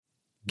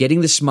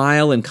Getting the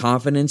smile and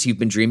confidence you've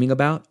been dreaming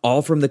about,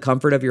 all from the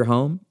comfort of your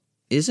home,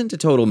 isn't a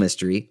total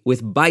mystery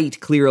with Byte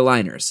clear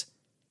aligners.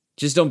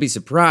 Just don't be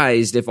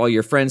surprised if all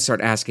your friends start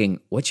asking,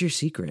 "What's your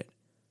secret?"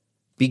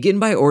 Begin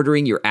by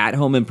ordering your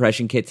at-home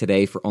impression kit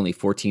today for only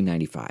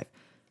 $14.95.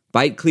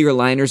 Byte clear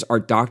aligners are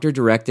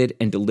doctor-directed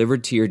and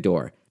delivered to your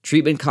door.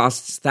 Treatment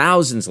costs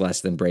thousands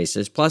less than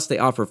braces, plus they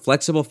offer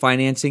flexible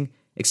financing,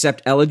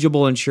 accept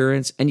eligible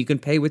insurance, and you can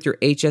pay with your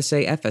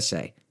HSA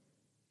FSA.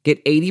 Get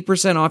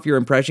 80% off your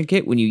impression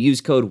kit when you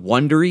use code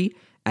WONDERY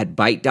at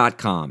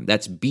Byte.com.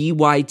 That's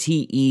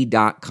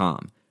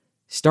BYTE.com.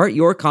 Start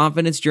your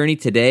confidence journey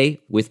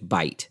today with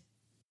Byte.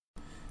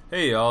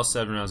 Hey y'all,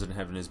 7 Rounds in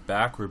Heaven is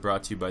back. We're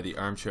brought to you by the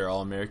Armchair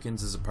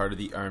All-Americans as a part of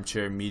the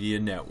Armchair Media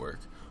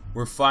Network.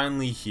 We're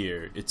finally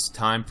here. It's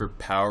time for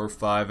Power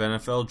 5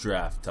 NFL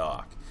Draft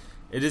Talk.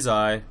 It is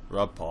I,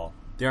 Rob Paul,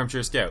 the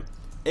Armchair Scout,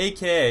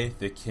 a.k.a.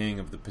 the King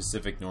of the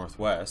Pacific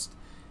Northwest.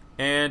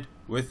 And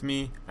with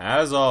me,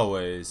 as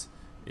always,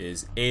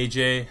 is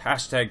AJ,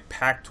 hashtag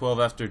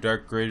Pac-12 After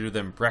Dark greater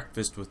than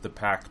breakfast with the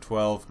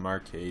Pac-12,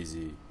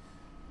 Marchese.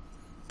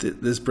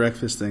 This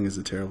breakfast thing is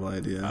a terrible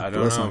idea. I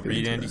don't know.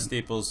 Read Andy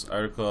Staples'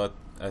 article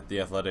at The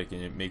Athletic,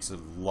 and it makes a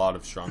lot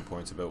of strong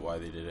points about why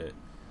they did it.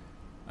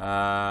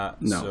 No.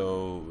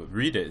 So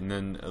read it, and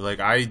then,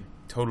 I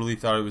totally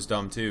thought it was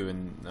dumb too,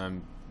 and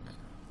I'm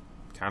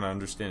kind of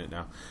understand it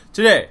now.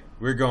 Today,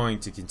 we're going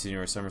to continue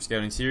our summer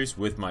scouting series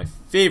with my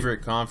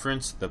favorite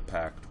conference, the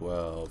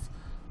Pac-12.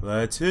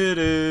 Let's hit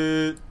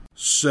it.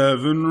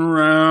 7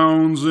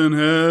 rounds in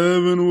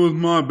heaven with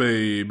my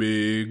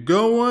baby,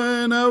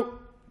 going out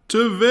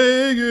to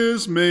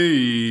Vegas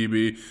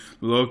maybe,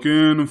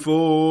 looking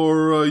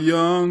for a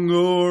young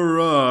or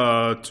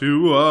a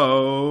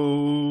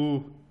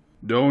 2-0.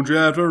 Don't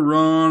draft a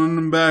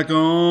running back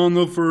on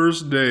the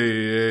first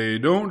day.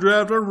 Don't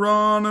draft a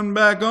running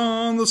back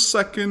on the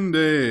second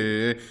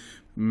day.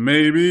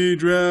 Maybe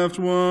draft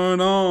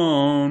one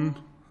on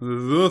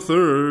the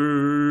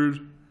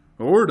third.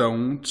 Or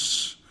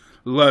don't.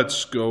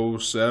 Let's go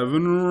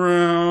 7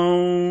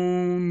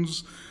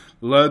 rounds.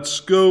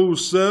 Let's go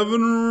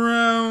 7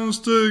 rounds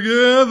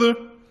together.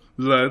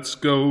 Let's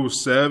go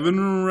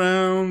 7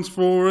 rounds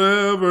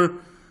forever.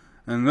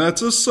 And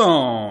that's a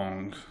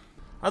song.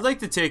 I'd like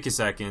to take a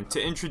second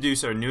to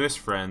introduce our newest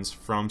friends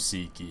from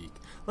SeatGeek.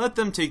 Let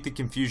them take the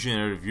confusion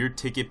out of your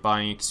ticket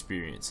buying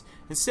experience.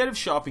 Instead of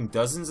shopping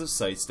dozens of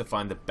sites to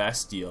find the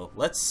best deal,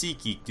 let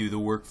SeatGeek do the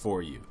work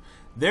for you.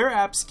 Their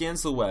app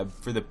scans the web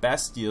for the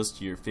best deals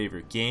to your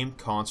favorite game,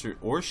 concert,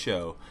 or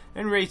show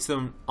and rates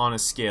them on a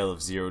scale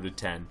of 0 to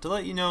 10 to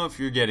let you know if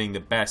you're getting the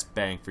best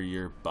bang for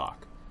your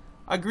buck.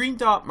 A green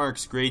dot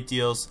marks great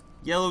deals,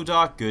 yellow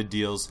dot good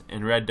deals,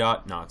 and red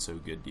dot not so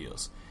good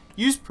deals.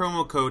 Use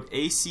promo code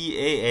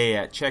ACAA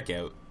at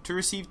checkout to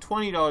receive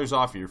 $20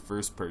 off your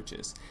first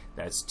purchase.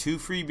 That's 2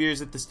 free beers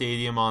at the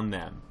stadium on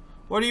them.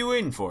 What are you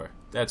waiting for?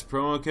 That's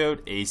promo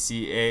code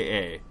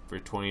ACAA for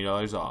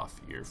 $20 off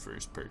your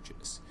first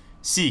purchase.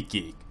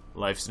 SeatGeek.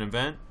 Life's an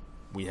event.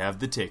 We have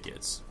the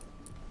tickets.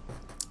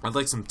 I'd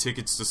like some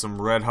tickets to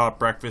some red hot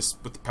breakfast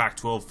with the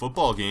Pac-12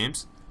 football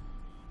games.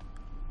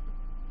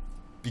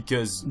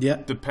 Because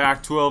the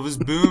Pac-12 is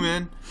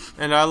booming,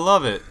 and I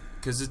love it.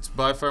 Because it's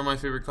by far my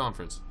favorite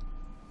conference.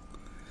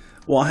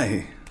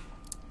 Why?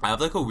 I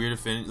have a weird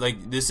affinity.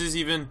 This has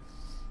been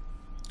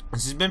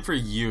for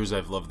years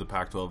I've loved the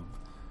Pac-12.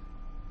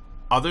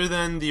 Other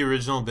than the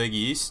original Big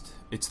East,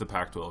 it's the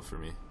Pac-12 for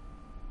me.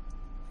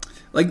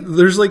 I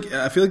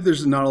feel like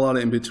there's not a lot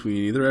of in between.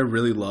 Either I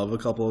really love a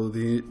couple of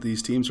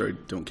these teams or I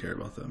don't care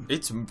about them.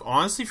 It's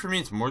honestly, for me,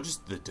 it's more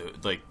just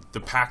the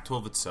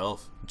Pac-12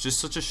 itself. It's just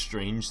such a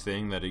strange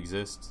thing that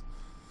exists.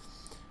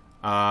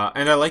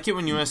 And I like it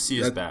when USC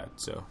is bad,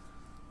 so.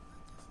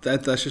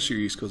 That's just your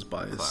East Coast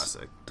bias.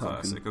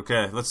 Classic.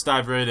 Okay, let's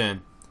dive right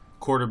in.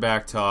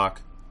 Quarterback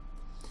talk.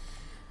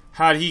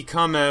 Had he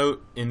come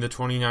out in the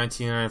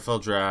 2019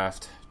 NFL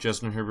Draft,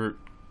 Justin Herbert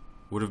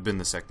would have been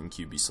the second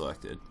QB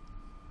selected.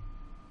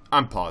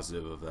 I'm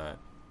positive of that.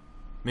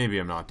 Maybe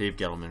I'm not. Dave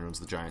Gettleman runs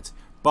the Giants.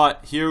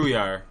 But here we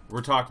are.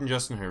 We're talking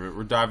Justin Herbert.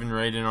 We're diving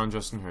right in on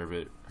Justin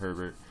Herbert,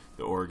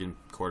 the Oregon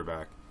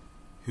quarterback,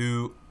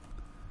 who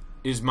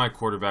is my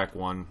quarterback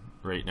 1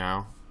 right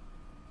now.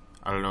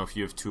 I don't know if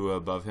you have Tua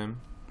above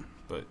him,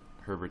 but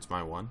Herbert's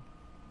my 1.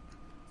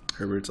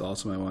 Herbert's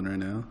also my 1 right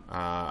now.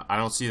 I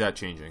don't see that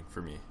changing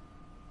for me.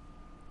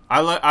 I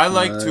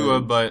like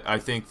Tua, but I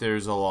think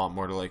there's a lot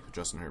more to like with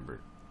Justin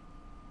Herbert.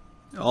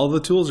 All the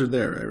tools are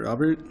there, right,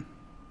 Robert?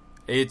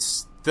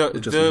 It's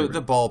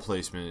the ball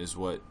placement is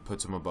what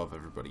puts him above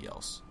everybody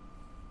else.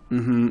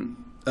 Mm-hmm.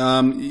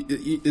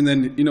 And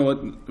then you know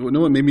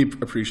what made me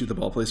appreciate the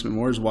ball placement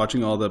more is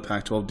watching all the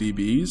Pac-12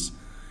 DBs.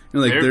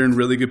 They're in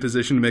really good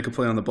position to make a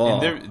play on the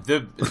ball. And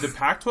the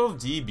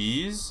Pac-12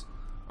 DBs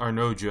are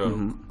no joke.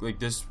 Mm-hmm.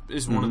 This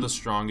is one of the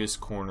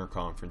strongest corner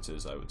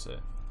conferences, I would say.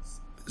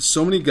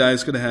 So many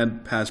guys could have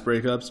had pass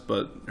breakups,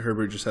 but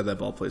Herbert just had that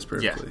ball placed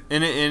perfectly. Yeah,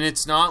 and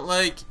it's not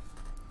like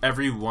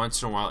every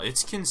once in a while.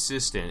 It's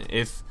consistent.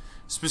 If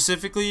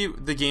Specifically,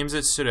 the games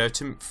that stood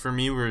out for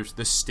me were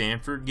the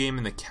Stanford game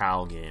and the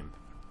Cal game.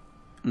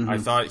 Mm-hmm. I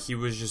thought he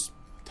was just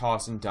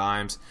tossing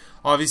dimes.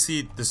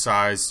 Obviously, the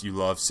size you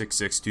love, 6'6",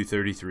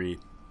 233.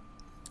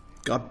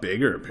 Got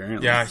bigger,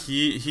 apparently. Yeah,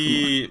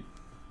 he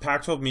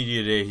Pac-12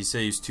 Media Day, he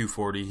said he's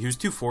 240. He was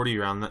 240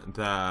 around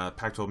the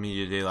Pac-12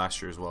 Media Day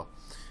last year as well.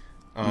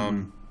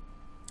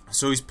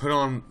 So he's put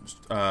on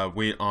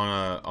weight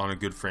on a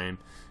good frame.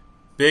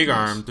 Big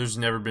arm. There's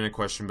never been a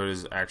question about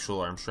his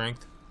actual arm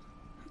strength.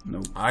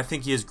 Nope. I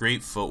think he has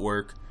great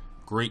footwork,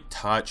 great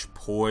touch,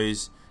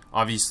 poise.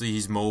 Obviously,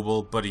 he's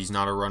mobile, but he's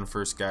not a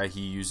run-first guy.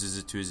 He uses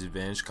it to his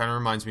advantage. Kind of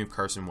reminds me of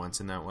Carson Wentz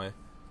in that way.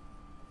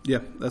 Yeah,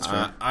 that's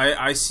fair.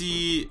 I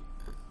see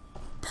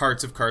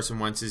parts of Carson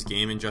Wentz's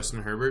game in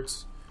Justin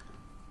Herbert's,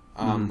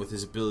 with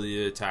his ability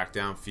to attack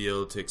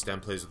downfield, to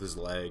extend plays with his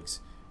legs.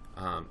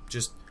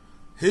 Just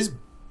his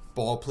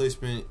ball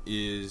placement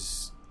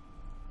is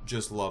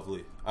just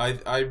lovely.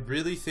 I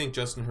really think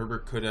Justin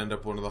Herbert could end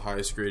up one of the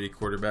highest graded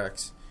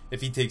quarterbacks if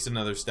he takes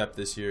another step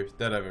this year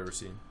that I've ever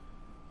seen.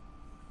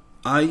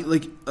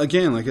 Like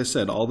I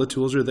said, all the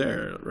tools are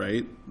there,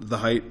 right? The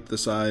height, the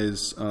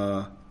size,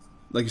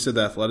 like you said,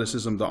 the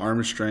athleticism, the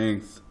arm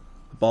strength,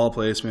 the ball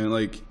placement.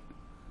 Like,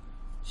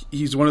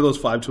 he's one of those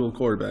 5-tool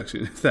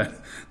quarterbacks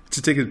that,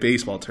 to take a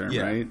baseball term,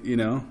 right? You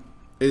know,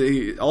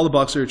 all the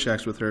boxes are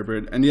checked with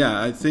Herbert, and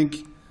yeah,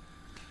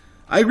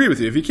 I agree with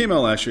you. If he came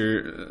out last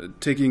year,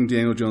 taking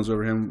Daniel Jones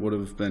over him would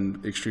have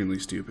been extremely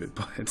stupid.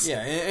 But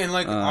yeah, and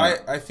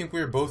I think we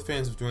were both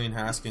fans of Dwayne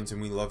Haskins,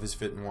 and we love his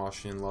fit in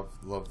Washington.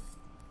 Love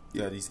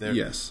that he's there.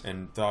 Yes,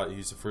 and thought he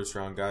was a first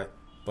round guy.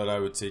 But I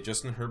would say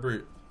Justin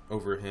Herbert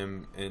over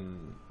him,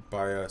 and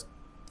by a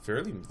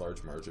fairly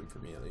large margin for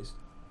me, at least.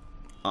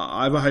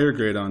 I have a higher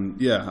grade on.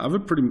 Yeah, I have a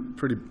pretty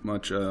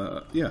much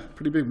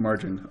pretty big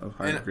margin of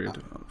higher grade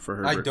for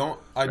Herbert.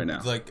 Right now.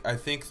 I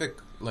think that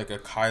like a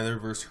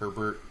Kyler versus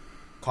Herbert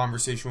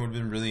conversation would have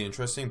been really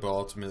interesting, but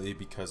ultimately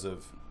because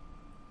of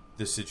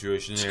the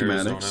situation in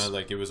Arizona,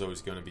 like it was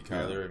always going to be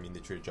Kyler. Yeah. I mean, they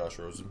traded Josh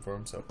Rosen for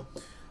him, so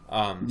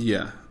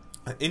yeah.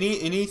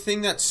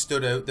 Anything that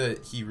stood out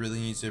that he really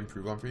needs to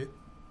improve on for you?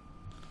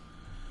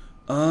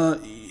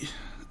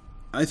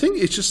 I think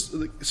it's just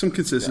like some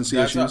consistency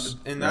issues,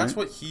 that's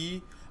what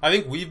I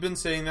think we've been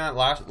saying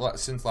that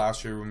since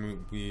last year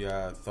when we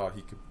thought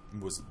he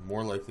was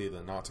more likely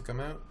than not to come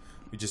out.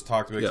 We just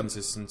talked about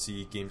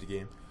consistency game to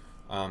game.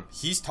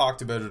 He's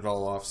talked about it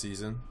all off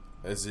season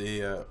as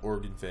a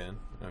Oregon fan.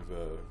 I've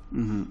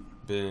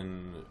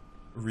been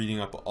reading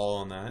up all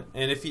on that,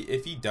 and if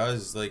he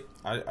does, like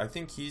I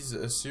think he's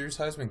a serious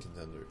Heisman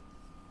contender.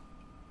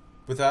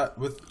 With the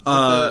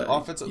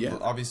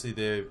offensive, obviously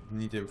they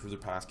need to improve their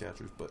pass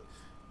catchers, but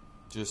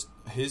just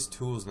his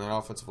tools in that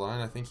offensive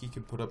line, I think he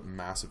could put up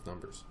massive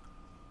numbers.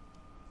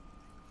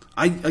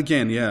 I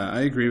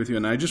agree with you,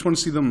 and I just want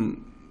to see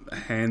them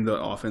hand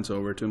the offense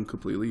over to him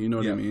completely. You know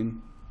what I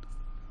mean?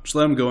 Just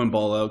let him go and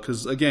ball out,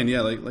 because again,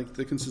 like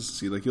the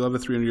consistency. Like you'll have a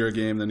 300-yard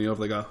game, then you'll have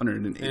like a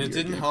 180. And it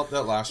didn't help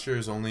that last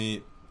year's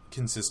only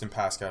consistent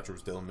pass catcher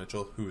was Dylan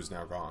Mitchell, who is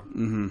now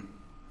gone.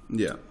 Mm-hmm.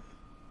 Yeah.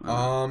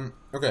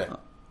 Okay.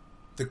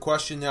 The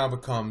question now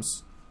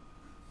becomes,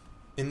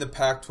 in the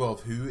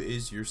Pac-12, who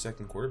is your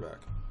second quarterback?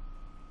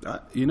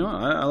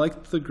 I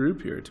like the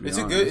group here, to be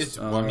honest.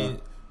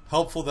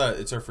 Helpful that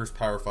it's our first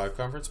Power 5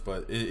 conference,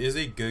 but it is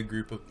a good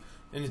group of,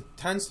 and it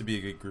tends to be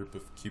a good group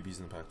of QBs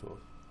in the Pac-12.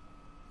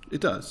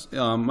 It does.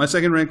 My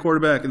second-ranked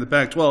quarterback in the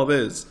Pac-12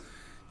 is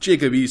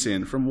Jacob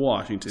Eason from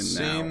Washington.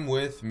 Same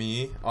with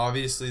me.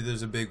 Obviously,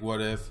 there's a big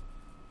what if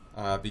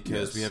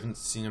because we haven't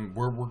seen him.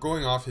 We're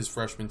going off his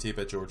freshman tape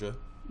at Georgia.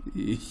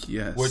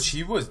 Yes. Which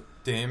he was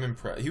damn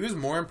impressive. He was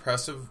more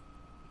impressive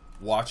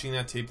watching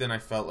that tape than I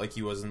felt like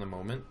he was in the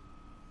moment.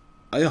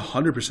 I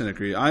 100%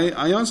 agree.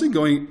 I honestly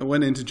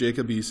went into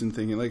Jacob Eason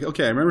thinking, like,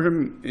 okay, I remember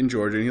him in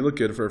Georgia, and he looked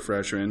good for a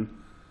freshman.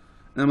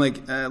 And I'm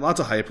like, lots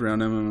of hype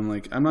around him, and I'm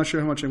like, I'm not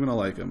sure how much I'm going to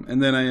like him.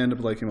 And then I end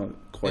up liking him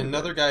quite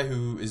Another guy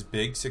who is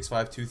big, 6'5",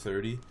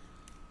 230.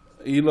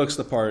 He looks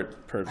the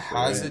part perfectly.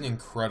 Has an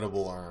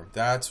incredible arm.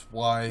 That's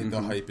why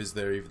the hype is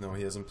there, even though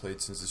he hasn't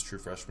played since his true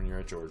freshman year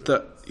at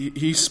Georgia.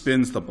 He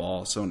spins the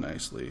ball so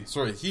nicely.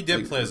 Sorry, he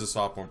did play as a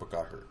sophomore, but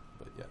got hurt.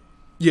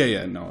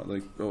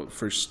 But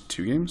first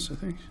 2 games, I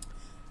think.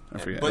 I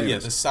forget. But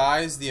anyways. The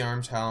size, the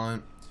arm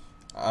talent,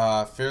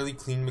 fairly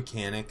clean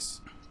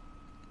mechanics.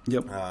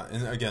 Yep.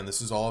 And again,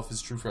 this is all of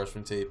his true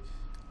freshman tape.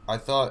 I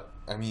thought,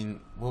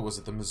 what was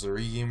it, the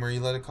Missouri game where he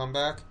let it come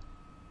back?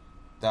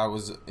 That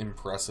was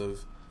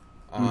impressive.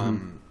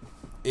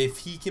 If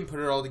he can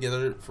put it all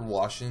together for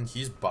Washington,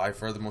 he's by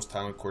far the most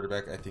talented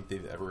quarterback I think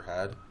they've ever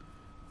had.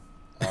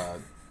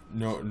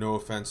 No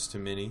offense to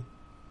Minnie,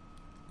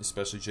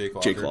 especially Jake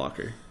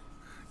Locker.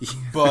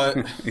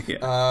 But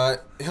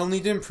he'll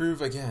need to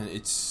improve again.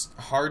 It's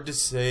hard to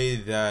say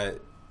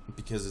that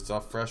because it's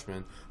off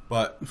freshman,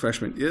 but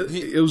freshman.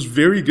 It was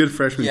very good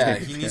freshman. Yeah,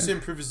 he needs to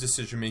improve his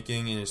decision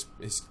making and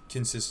his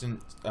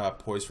consistent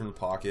poise from the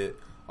pocket.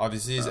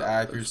 Obviously, his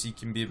accuracy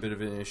can be a bit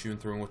of an issue in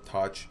throwing with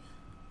touch.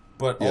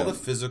 But all the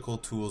physical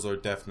tools are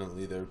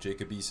definitely there.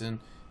 Jacob Eason,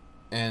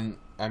 And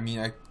I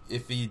mean,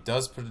 if he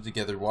does put it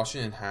together,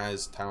 Washington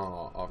has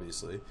talent,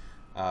 obviously.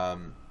 I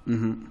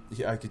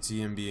could see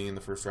him being in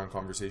the first round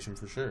conversation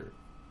for sure.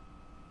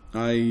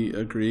 I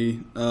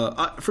agree.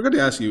 I forgot to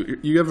ask you.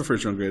 You have a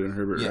first round grade on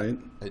Herbert, right?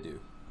 I do.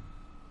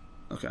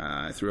 Okay,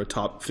 I threw a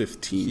top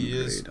 15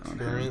 grade on him.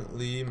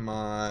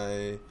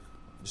 Currently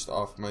just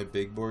off my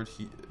big board,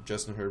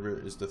 Justin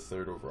Herbert is the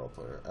third overall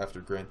player after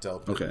Grant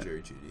Delpit and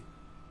Jerry Jeudy.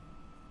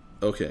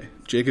 Okay,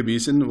 Jacob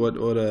Eason, what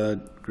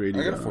grade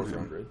you got? I got a fourth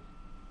round grade.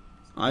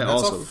 I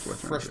also have a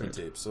fourth round grade. Freshman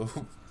tape, so.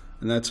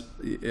 And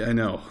I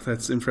know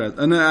that's impressive,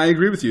 and I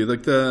agree with you.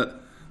 Like the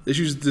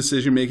issues of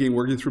decision making,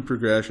 working through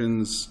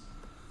progressions.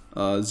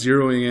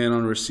 Zeroing in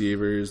on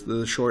receivers,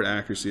 the short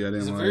accuracy I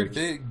didn't like. He's a very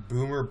big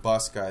boomer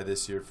bust guy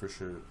this year for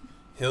sure.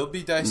 He'll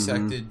be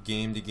dissected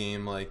game to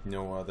game like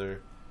no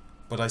other.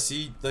 But I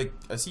see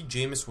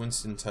Jameis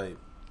Winston type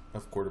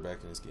of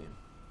quarterback in his game.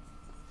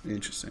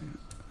 Interesting.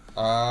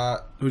 Who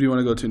do you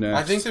want to go to next?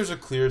 I think there's a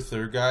clear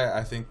third guy.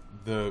 I think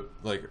to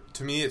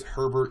me it's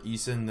Herbert,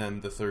 Eason,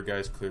 then the third guy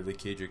is clearly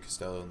KJ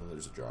Costello, and then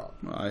there's a drop.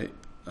 I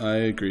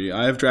agree.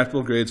 I have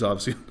draftable grades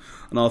obviously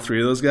on all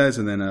three of those guys,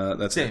 and then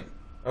that's same.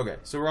 Okay,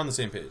 so we're on the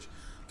same page.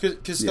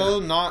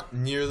 Costello, not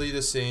nearly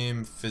the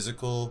same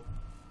physical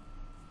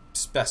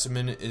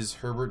specimen as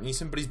Herbert and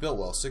Eason, but he's built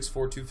well. 6'4",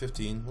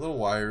 215, a little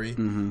wiry.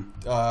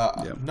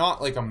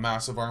 Not like a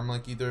massive arm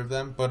like either of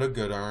them, but a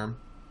good arm.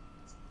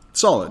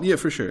 Solid, yeah,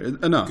 for sure.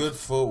 Enough. Good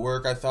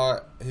footwork. I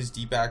thought his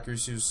deep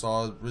accuracy was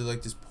solid. Really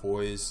liked his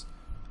poise.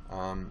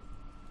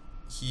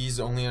 He's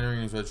only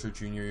entering his redshirt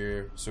junior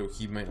year, so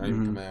he might not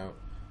even come out.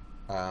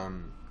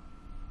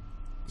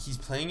 He's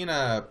playing in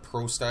a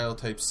pro-style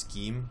type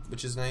scheme,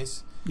 which is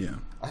nice. Yeah.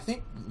 I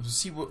think,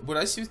 what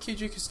I see with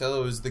KJ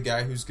Costello is the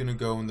guy who's going to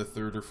go in the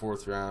third or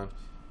fourth round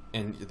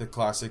and the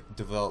classic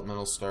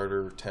developmental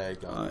starter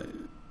tag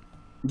on.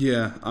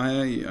 Yeah,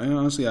 I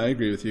honestly, I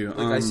agree with you.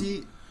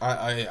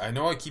 I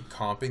know I keep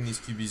comping these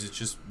QBs. It's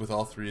just with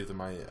all three of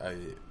them, I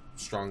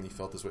strongly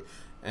felt this way.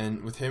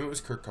 And with him, it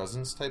was Kirk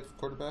Cousins type of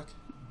quarterback,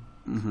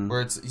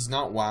 where he's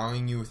not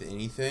wowing you with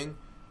anything,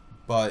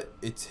 but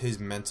it's his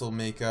mental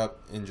makeup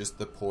and just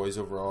the poise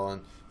overall,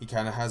 and he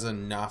kind of has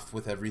enough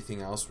with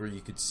everything else where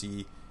you could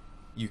see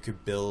you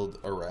could build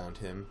around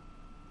him.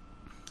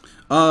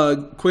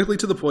 Quickly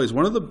to the poise.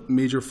 One of the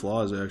major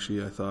flaws,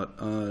 actually, I thought,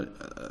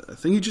 I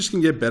think he just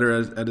can get better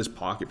at his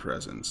pocket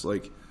presence.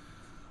 Like,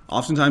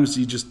 oftentimes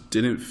he just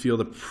didn't feel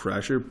the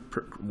pressure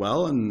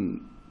well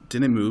and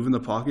didn't move in the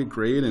pocket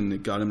great, and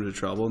it got him into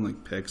trouble and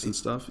like picks and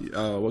stuff.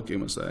 What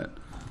game was that?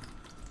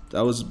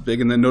 That was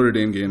big in the Notre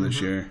Dame game this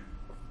year.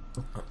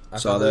 I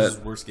saw that. That was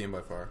his worst game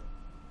by far.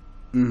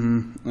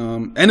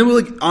 And it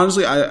was like,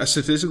 honestly,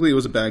 statistically it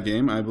was a bad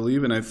game, I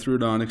believe, and I threw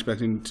it on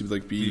expecting to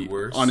like be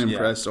worse,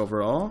 unimpressed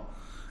overall,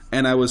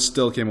 and I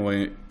came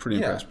away pretty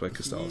impressed by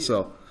Costello.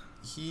 So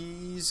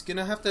he's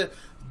gonna have to.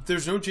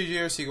 There's no JJ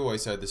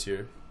Arcega-Whiteside this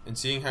year, and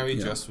seeing how he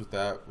adjusts with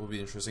that will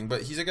be interesting.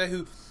 But he's a guy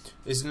who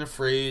isn't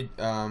afraid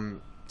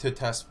to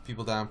test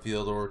people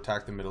downfield or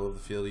attack the middle of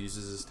the field. He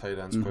uses his tight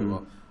ends quite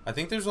well. I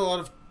think there's a lot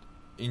of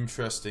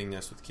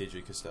interestingness with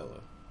KJ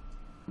Costello.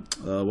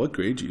 What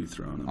grade do you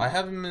throw on him? I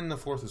have him in the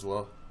fourth as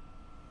well.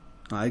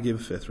 I gave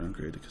a fifth round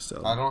grade to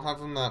Costello. I don't have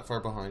him that far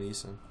behind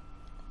Eason.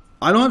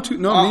 I don't have to.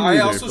 No, me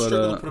neither. I also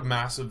struggle to put a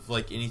massive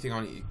anything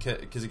on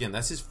because again,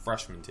 that's his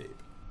freshman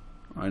tape.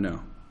 I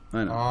know.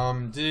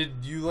 Did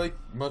you like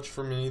much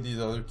from any of these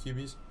other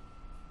QBs?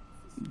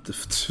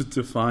 To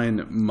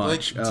define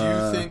much. Do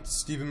you think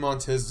Steven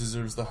Montez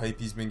deserves the hype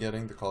he's been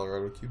getting? The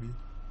Colorado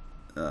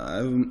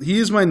QB. He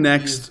is my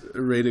next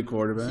rated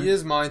quarterback. He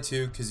is mine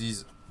too because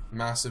he's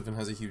massive and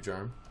has a huge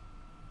arm.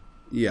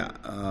 Yeah,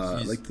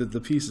 like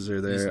the pieces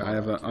are there. I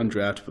have an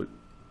undraftable.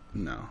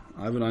 No,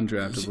 I have an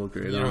undraftable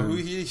grade. You know who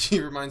he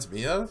reminds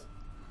me of?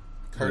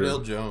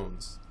 Cardale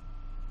Jones.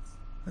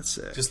 That's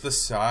sick. Just the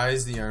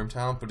size, the arm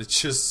talent, but it's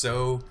just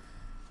so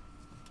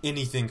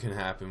anything can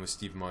happen with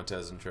Steve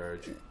Montez in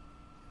charge.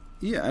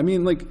 Yeah, I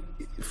mean, like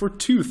for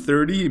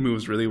 230, he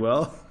moves really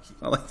well.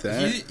 I like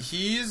that.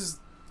 He's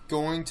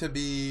going to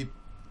be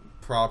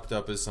propped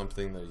up as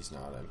something that he's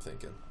not. I'm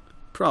thinking.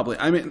 Probably.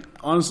 I mean,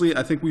 honestly,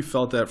 I think we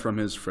felt that from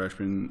his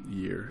freshman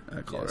year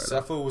at Colorado. Yeah,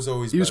 Cepho was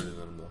always better than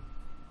him, though.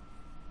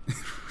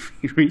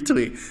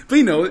 Retweet.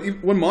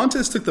 But when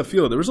Montez took the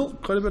field, there was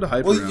quite a bit of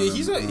hype around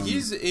him.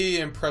 He's a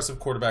impressive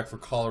quarterback for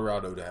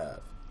Colorado to have.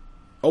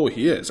 Oh,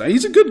 he is.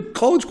 He's a good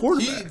college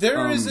quarterback.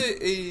 There is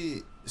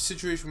a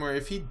situation where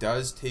if he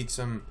does take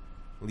some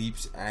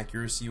leaps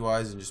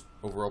accuracy-wise and just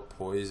overall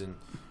poise and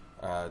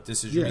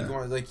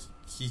decision-making,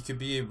 he could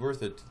be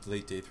worth a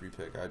late day 3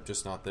 pick. I'm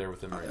just not there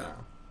with him right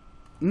now.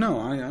 No,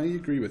 I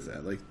agree with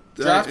that. Like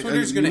draft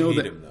Twitter's going to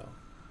hate him though.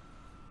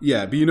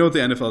 Yeah, but you know what the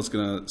NFL is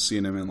going to see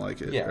in him and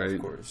like it, right? Yeah,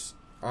 of course.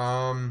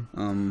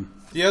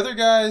 The other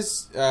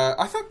guys,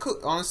 I thought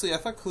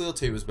Khalil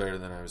Tate was better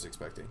than I was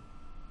expecting.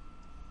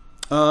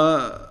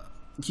 I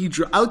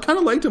kind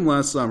of liked him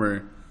last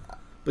summer,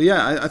 but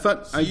yeah,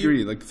 I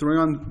agree. Like throwing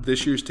on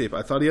this year's tape,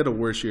 I thought he had a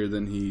worse year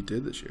than he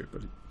did this year,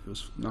 but it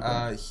was not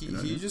bad.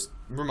 He just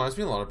reminds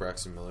me a lot of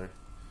Braxton Miller.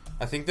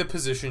 I think the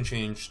position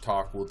change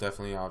talk will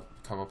definitely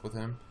come up with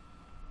him.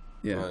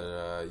 Yeah.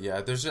 But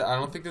I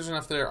don't think there's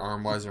enough there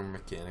arm wise or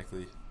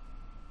mechanically.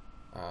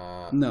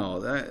 No,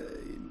 that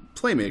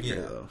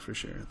playmaker though for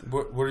sure.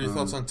 What are your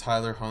thoughts on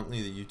Tyler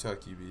Huntley, the Utah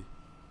QB?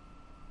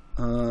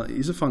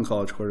 He's a fun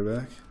college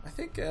quarterback. I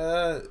think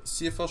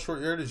CFL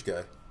short yardage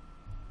guy.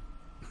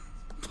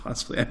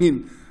 Possibly. I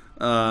mean,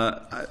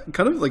 kind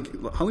of like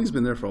Huntley's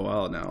been there for a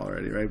while now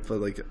already, right? But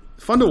like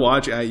fun to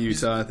watch at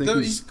Utah. I think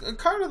he's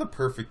kind of the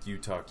perfect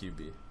Utah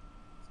QB.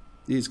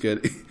 He's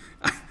good.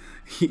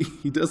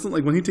 He doesn't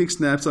like when he takes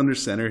snaps under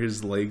center.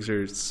 His legs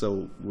are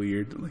so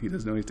weird. Like he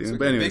doesn't know what he's doing.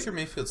 But anyways, Baker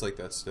Mayfield's like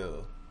that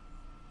still.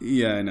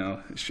 Yeah, I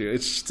know. Sure,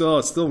 it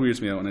still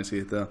weirds me out when I see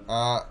it though.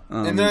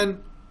 And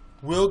then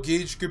will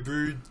Gage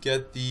Gabrud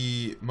get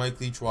the Mike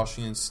Leach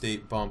Washington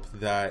State bump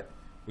that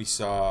we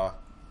saw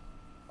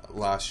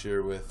last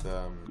year with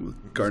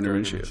Gardner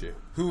Minshew,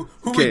 who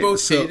we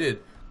both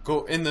hated.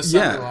 Go in the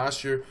summer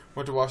last year.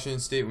 Went to Washington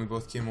State and we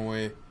both came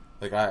away.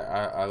 Like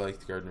I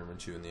liked Gardner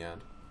Minshew in the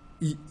end.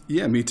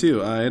 Yeah, me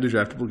too. I had a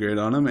draftable grade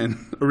on him, and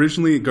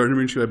originally Gardner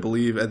Minshew, I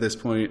believe, at this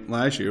point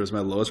last year was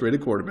my lowest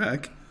rated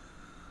quarterback.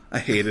 I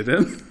hated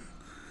him,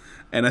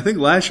 and I think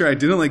last year I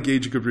didn't like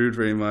Gage Gabrud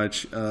very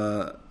much.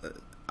 I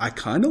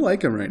kind of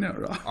like him right now,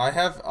 Rob. I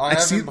have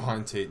him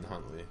behind Tate and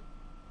Huntley.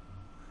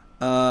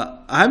 I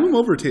have him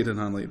over Tate and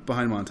Huntley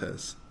behind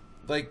Montez.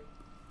 Like,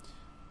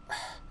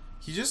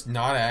 he's just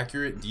not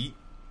accurate deep.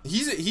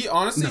 He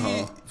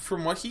honestly,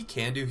 from what he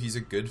can do, he's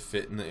a good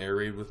fit in the air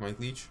raid with Mike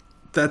Leach.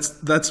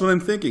 That's what I'm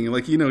thinking.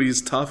 Like,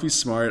 he's tough, he's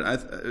smart.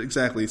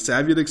 Exactly.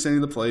 Savvy at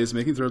extending the plays,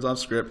 making throws off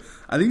script.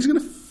 I think he's going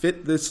to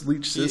fit this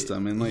Leach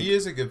system. And he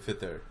is a good fit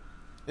there.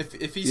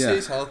 If he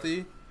stays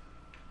healthy,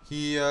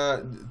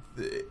 he'll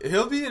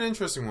be an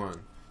interesting one.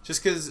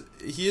 Just because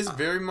he is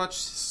very much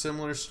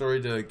similar story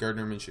to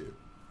Gardner Minshew.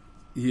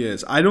 He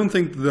is. I don't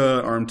think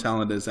the arm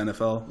talent is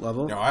NFL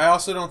level. No, I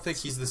also don't think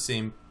he's the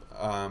same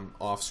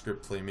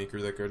off-script playmaker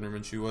that Gardner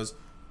Minshew was.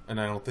 And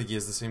I don't think he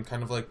has the same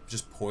kind of like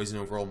just poison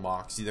overall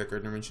moxie that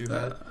Gardner Minshew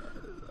had.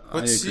 But I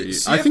agree.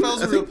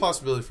 CFL's a real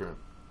possibility for him.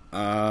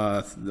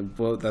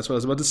 Well, that's what I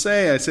was about to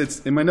say. I said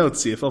in my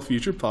notes, CFL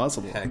future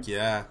possible. Heck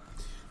yeah.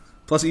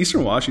 Plus,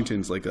 Eastern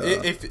Washington's like a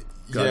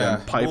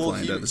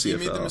pipeline at the CFL. He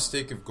made the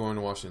mistake of going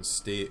to Washington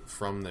State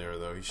from there,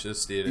 though. He should have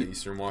stayed at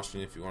Eastern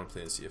Washington if you want to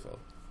play in the CFL.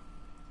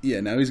 Yeah,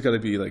 now he's got to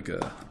be like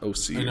a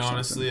OC. And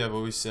honestly, I've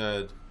always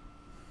said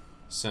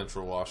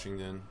Central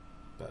Washington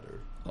better.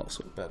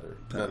 Also better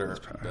for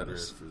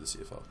the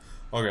CFL.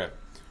 Okay,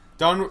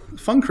 done.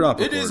 Fun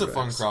crop. It is a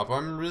fun crop.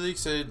 I'm really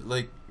excited.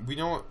 Like we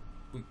know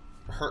what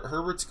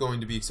Herbert's going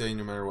to be exciting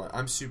no matter what.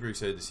 I'm super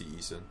excited to see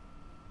Eason.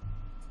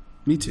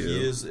 Me too.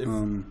 He is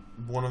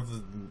one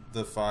of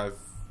the 5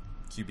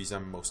 QBs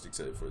I'm most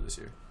excited for this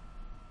year.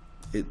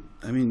 It's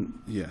going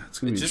to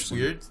be just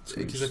weird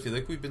because I feel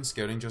like we've been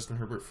scouting Justin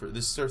Herbert for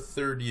this is our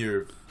 3rd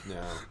year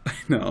now. I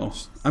know.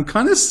 I'm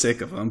kind of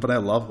sick of him, but I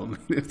love him.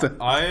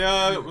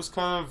 I was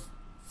kind of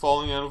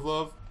falling out of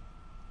love,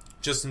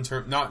 just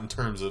not in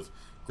terms of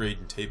grade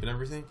and tape and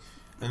everything.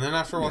 And then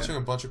after watching a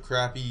bunch of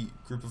crappy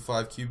Group of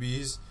 5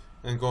 QBs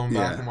and going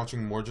back and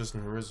watching more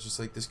Justin Herbert, it's just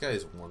like this guy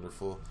is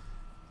wonderful.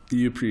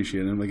 You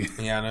appreciate him again.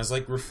 Yeah, and I was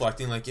like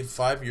reflecting, like in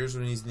 5 years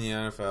when he's in the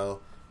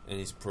NFL and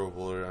he's a Pro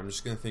Bowler, I'm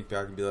just gonna think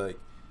back and be like,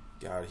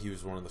 God, he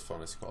was one of the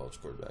funnest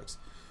college quarterbacks.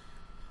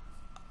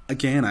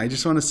 Again, I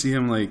just want to see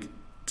him like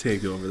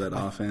take over that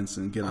offense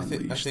and get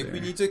unleashed. I think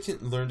we need to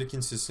learn to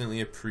consistently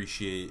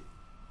appreciate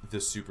the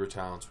super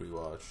talents we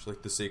watch,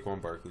 like the Saquon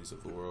Barkleys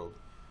of the world.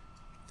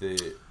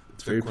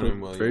 It's very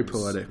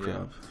poetic,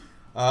 Rob.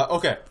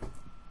 Okay,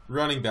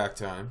 running back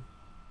time.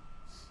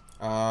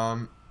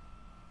 I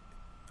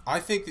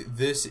think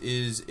this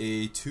is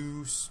a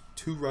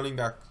two-star running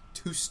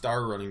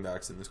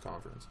backs in this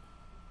conference.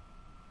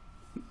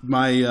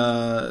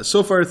 My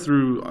so far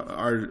through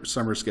our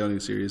summer scouting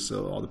series,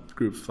 so all the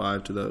Group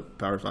 5 to the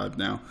Power 5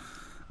 now,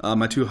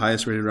 my 2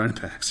 highest rated running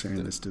backs are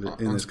in this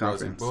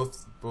conference.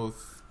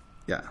 Both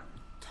yeah,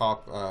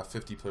 top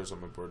 50 players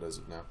on my board as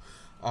of now.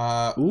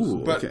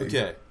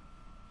 Okay.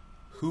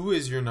 Who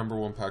is your number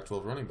 1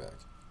 Pac-12 running back?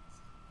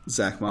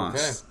 Zach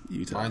Moss,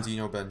 Utah. Mine's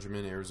Eno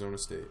Benjamin, Arizona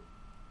State.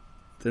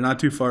 They're not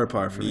too far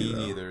apart from me, though.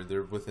 Me neither.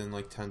 They're within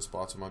like 10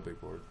 spots on my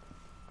big board.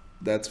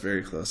 That's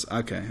very close.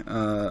 Okay.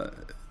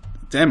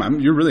 Damn,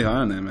 you're really high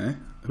on them, eh?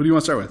 Who do you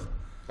want to start with?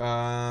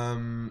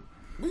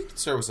 We can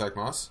start with Zach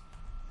Moss.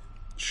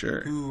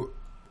 Sure. Who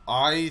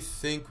I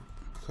think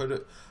could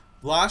have...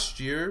 Last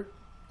year,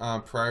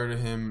 prior to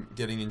him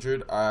getting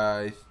injured,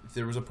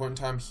 there was a point in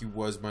time he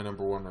was my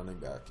number 1 running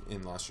back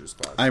in last year's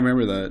class. I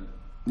remember that.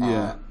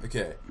 Yeah.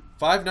 Okay.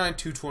 5'9",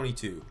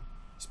 222.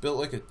 He's built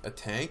like a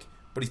tank,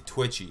 but he's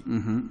twitchy.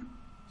 Mm-hmm.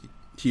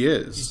 He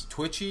is. He's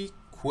twitchy,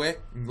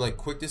 quick, like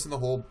quickness in the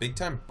hole, big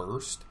time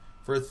burst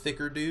for a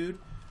thicker dude,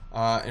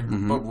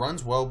 but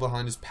runs well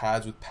behind his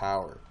pads with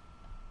power.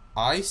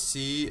 I'm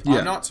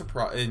not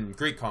surprised, and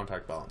great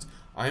contact balance.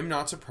 I'm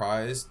not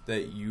surprised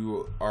that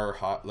you are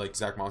hot, like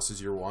Zach Moss is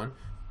your 1,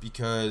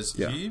 because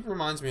he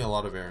reminds me a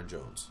lot of Aaron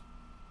Jones.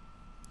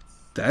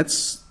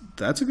 That's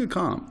a good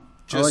comp.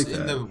 Just I like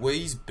in that. the way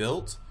he's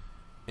built,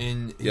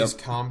 in his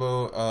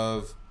combo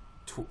of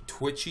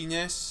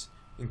twitchiness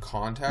and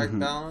contact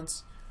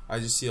balance, I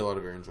just see a lot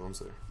of Aaron Jones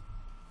there.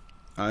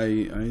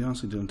 I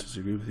honestly don't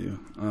disagree with you.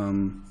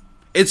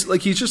 It's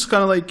like he's just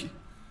kind of like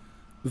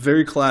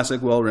very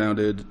classic,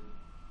 well-rounded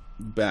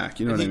back.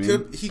 You know what I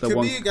mean? He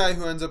could be a guy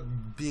who ends up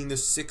being the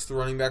 6th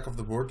running back of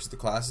the board because the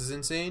class is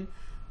insane,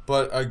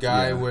 but a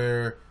guy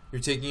where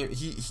you're taking it,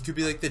 he could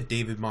be like the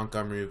David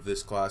Montgomery of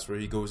this class, where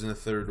he goes in the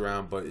 3rd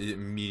round, but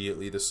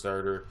immediately the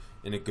starter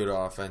in a good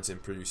offense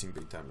and producing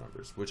big time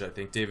numbers, which I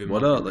think David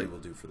Montgomery will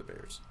do for the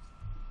Bears.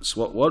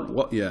 So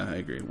what? Yeah, I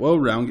agree. What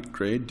round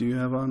grade do you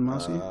have on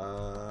Mossy?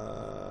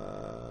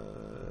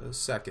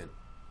 2nd.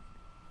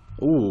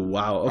 Oh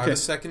wow! Okay, I have a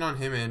 2nd on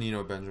him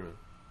and Benjamin.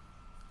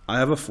 I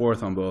have a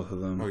 4th on both of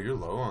them. Oh, you're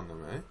low on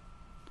them, eh?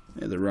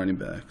 Yeah, they're running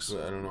backs.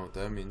 Well, I don't know what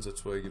that means.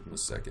 That's why I give them a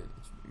 2nd,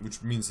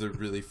 which means they're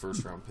really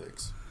 1st round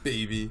picks,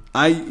 baby.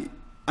 I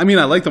mean,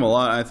 I like them a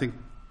lot. I think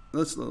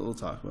we'll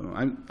talk about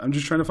them. I'm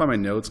just trying to find my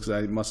notes because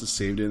I must have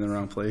saved it in the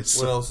wrong place.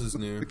 What else is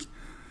new?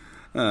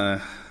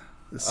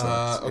 This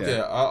sucks. Okay,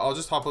 Yeah. I'll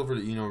just hop over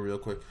to Eno real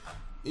quick.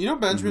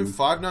 Benjamin,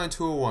 5'9",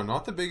 201,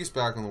 not the biggest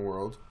back in the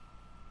world.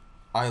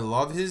 I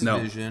love his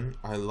vision.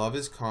 I love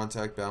his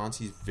contact balance.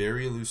 He's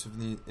very elusive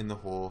in the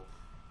hole,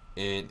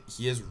 and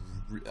he has,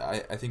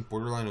 I think,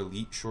 borderline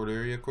elite short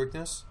area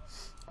quickness.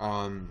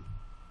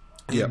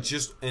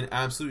 Just an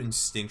absolute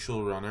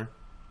instinctual runner.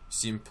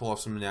 See him pull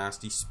off some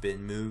nasty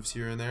spin moves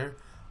here and there.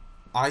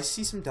 I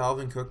see some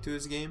Dalvin Cook to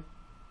his game.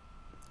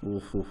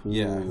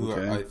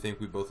 I think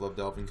we both love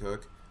Dalvin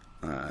Cook.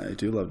 I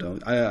do love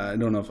Dalvin. I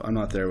don't know if I'm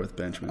not there with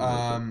Benjamin. But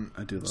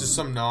I do love just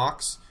him. some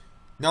knocks.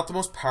 Not the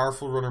most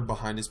powerful runner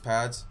behind his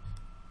pads.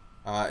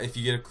 If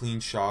you get a clean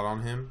shot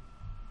on him.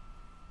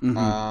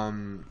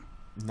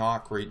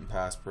 Not great in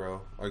pass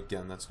pro.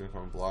 Again, that's going to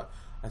come up a lot.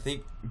 I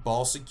think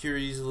ball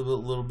security is a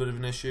little bit of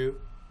an issue.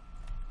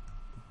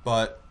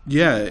 But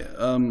there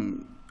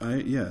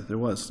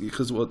was,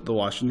 because the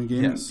Washington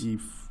game, he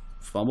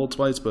fumbled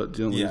twice but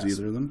didn't lose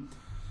either of them.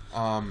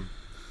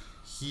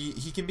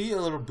 He can be a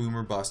little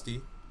boomer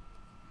busty.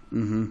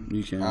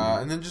 You can.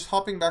 And then just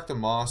hopping back to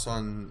Moss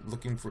on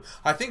looking for,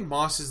 I think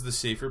Moss is the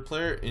safer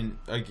player.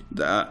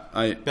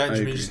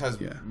 Benjamin just has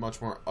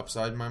much more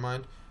upside in my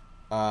mind.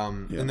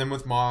 And then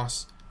with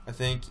Moss, I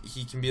think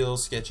he can be a little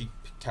sketchy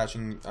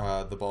catching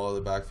the ball out of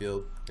the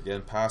backfield.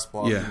 Again, pass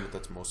blocking, but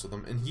that's most of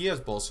them. And he has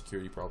ball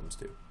security problems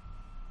too.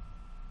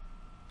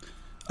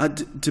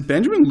 Did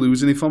Benjamin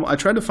lose any fumble? I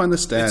tried to find the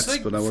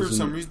stats, but I wasn't. For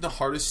some reason, the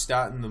hardest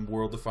stat in the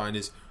world to find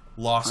is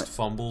lost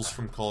fumbles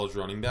from college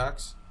running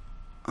backs.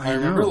 I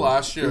remember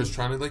last year I was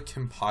trying to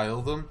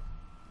compile them,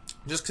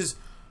 just because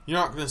you're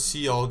not going to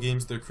see all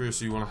games of their career,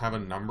 so you want to have a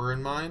number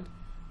in mind,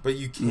 but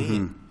you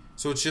can't.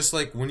 So it's just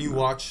like when you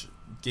watch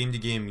game to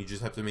game, you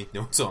just have to make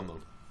notes on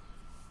them.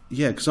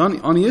 Yeah, because on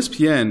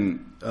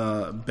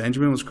ESPN,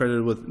 Benjamin was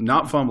credited with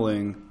not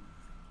fumbling,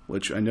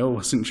 which I know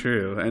wasn't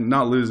true, and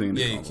not losing.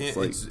 Yeah, you can't.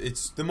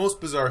 It's the most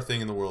bizarre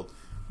thing in the world.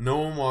 No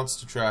one wants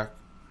to track.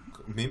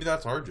 Maybe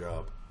that's our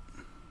job.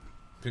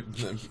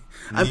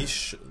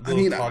 Niche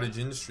cottage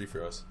industry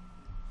for us.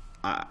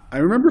 I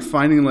remember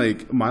finding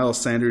Miles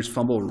Sanders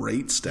fumble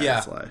rate stats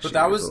last year. But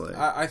that was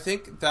I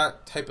think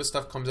that type of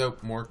stuff comes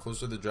out more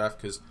closer to the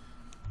draft because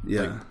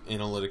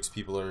analytics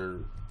people are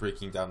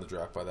breaking down the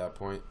draft by that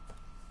point.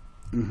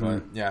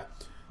 But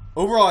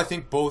overall, I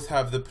think both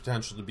have the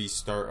potential to be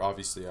start.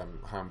 Obviously,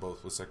 I'm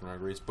both with second round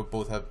grades, but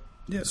both have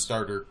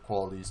starter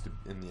qualities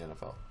in the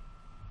NFL.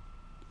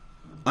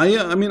 I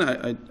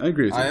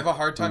agree with you. I have a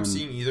hard time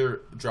seeing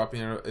either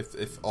dropping out,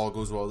 if all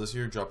goes well this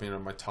year, dropping out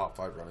of my top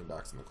 5 running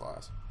backs in the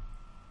class.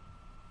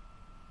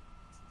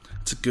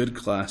 It's a good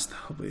class,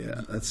 though. But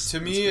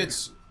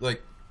it's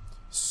like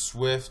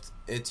Swift,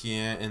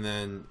 Etienne, and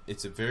then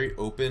it's a very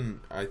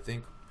open. I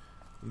think.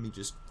 Let me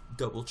just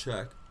double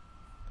check.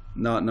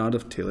 Not a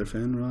Taylor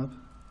fan, Rob.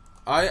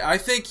 I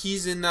think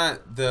he's in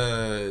that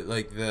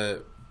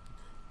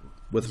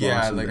with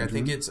Moss I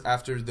think it's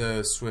after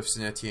the Swifts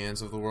and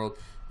Etiennes of the world.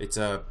 It's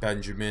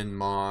Benjamin,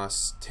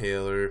 Moss,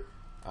 Taylor,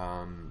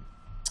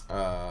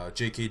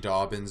 J.K.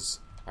 Dobbins.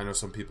 I know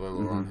some people are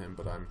lower on him,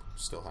 but I'm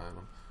still high on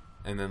him.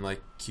 And then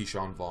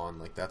Keyshawn Vaughn,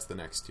 that's the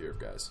next tier of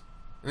guys.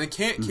 And then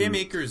Cam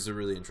Akers is a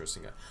really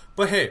interesting guy.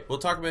 But hey, we'll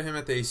talk about him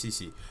at the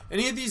ACC.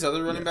 Any of these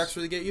other running backs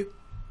really get you?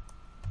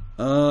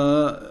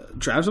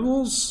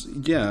 Draftables?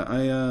 Yeah,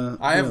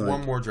 I have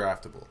one more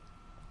draftable.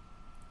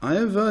 I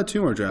have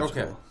 2 more draftable.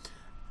 Okay.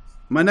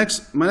 My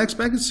next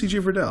back is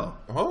CJ Verdell.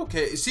 Oh,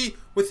 okay. See,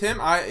 with him,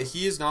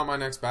 he is not my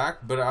next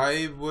back, but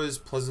I was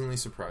pleasantly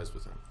surprised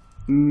with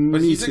him.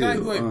 But he's a guy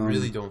who I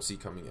really don't see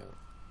coming out.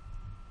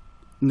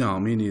 No,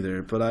 me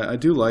neither. But I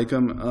do like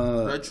him.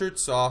 Redshirt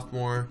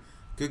sophomore,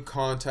 good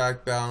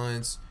contact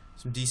balance,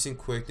 some decent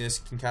quickness,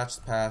 can catch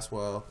the pass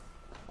well.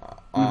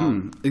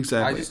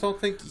 Exactly. I just don't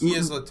think he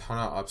has a ton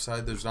of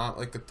upside. There's not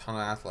a ton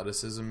of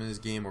athleticism in his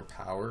game or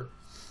power.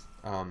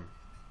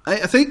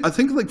 I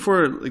think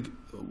for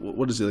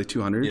what is it,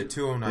 200? Yeah,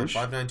 209,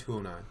 5'9",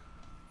 209.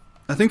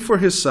 I think for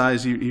his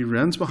size, he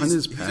runs behind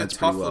his pads he's a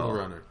tough pretty well. little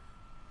runner.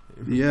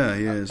 Yeah,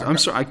 he is. I'm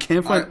sorry, I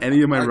can't find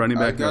any of my running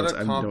back notes. I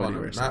have no idea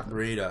where I Matt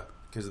Breida,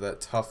 because of that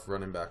tough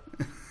running back.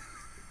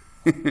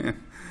 I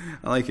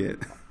like it.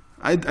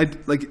 I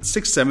like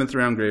 6th, 7th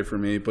round grade for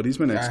me, but he's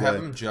my next guy. I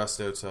have him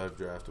just outside of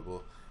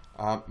draftable.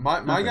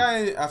 My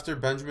guy after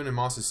Benjamin and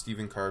Moss is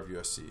Stephen Carr of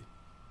USC.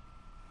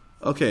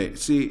 Okay,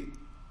 see,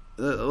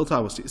 we'll talk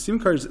about Stephen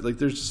Carr's. Like,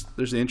 there's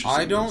the interesting.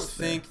 I don't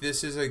think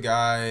this is a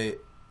guy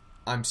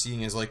I'm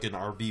seeing as like an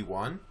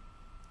RB1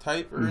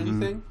 type or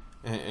anything.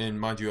 And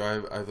mind you, I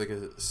have like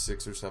a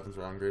 6th or 7th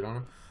round grade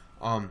on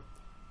him.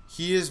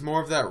 He is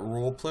more of that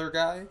role player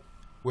guy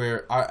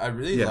where I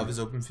really love his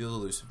open field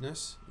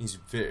elusiveness. He's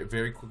very,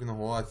 very quick in the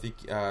hole. I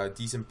think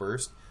decent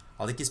burst.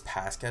 I like his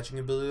pass catching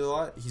ability a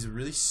lot. He's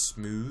really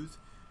smooth,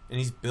 and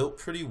he's built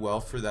pretty well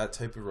for that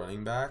type of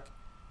running back.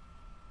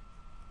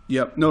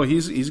 Yep. No,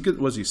 he's good.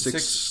 Was he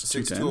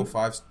 6'2",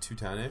 205,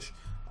 210-ish.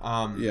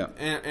 Yeah.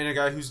 And a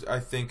guy who's, I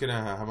think, going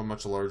to have a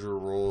much larger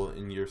role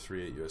in year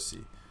 3 at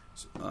USC.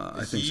 So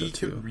I think so,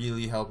 too. He could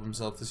really help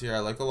himself this year. I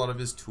like a lot of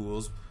his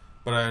tools,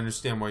 but I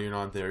understand why you're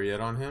not there yet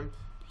on him.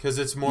 Because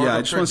it's more of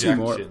a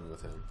projection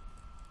with him.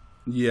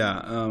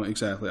 Yeah,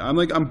 exactly.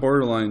 I'm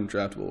borderline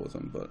draftable with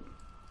him, but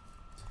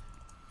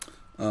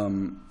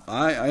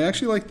I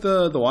actually like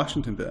the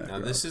Washington pick. Now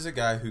this is a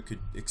guy who could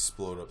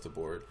explode up the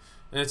board,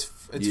 and it's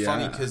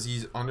funny because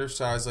he's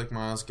undersized like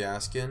Myles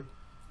Gaskin,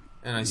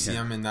 and I see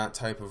him in that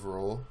type of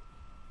role.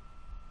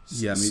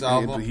 Yeah,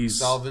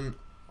 Salvin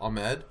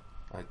Ahmed.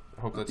 I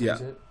hope that's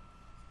it.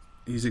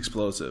 He's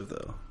explosive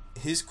though.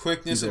 His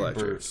quickness and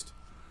burst.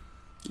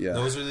 Yeah,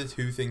 those are the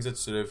two things that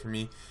stood out for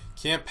me.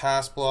 Can't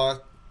pass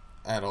block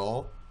at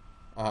all,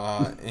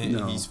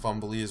 and he's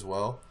fumbly as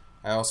well.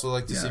 I also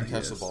like to see him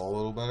catch the ball a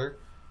little better.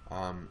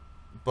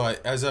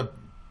 But as a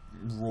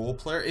role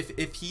player,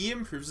 if he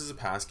improves as a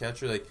pass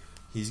catcher, like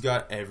he's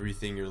got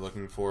everything you're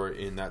looking for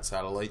in that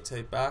satellite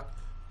type back.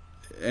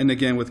 And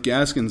again, with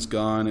Gaskin's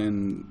gone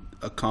and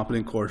a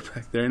competent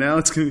quarterback there now,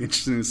 it's going to be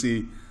interesting to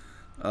see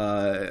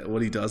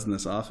what he does in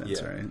this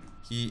offense. Right?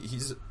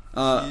 He's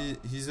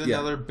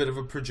another bit of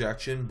a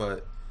projection,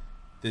 but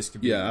this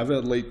could be. Yeah, I have a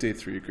late day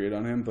 3 grade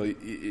on him, but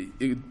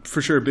for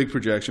sure a big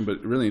projection,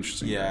 but really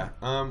interesting. Yeah.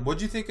 What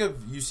do you think of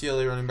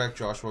UCLA running back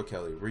Joshua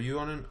Kelly? Were you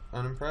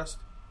unimpressed?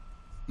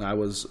 I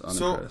was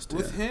unimpressed. So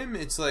with him,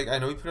 it's like I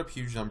know he put up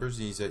huge numbers,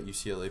 and he's at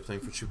UCLA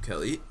playing for Chip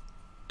Kelly.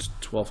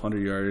 1,200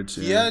 yards.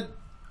 He had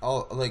a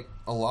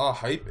lot of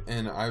hype,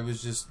 and I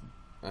was just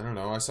I don't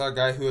know. I saw a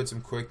guy who had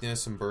some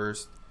quickness, some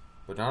burst,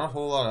 but not a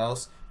whole lot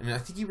else. And I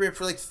think he ran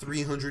for like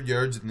 300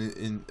 yards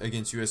in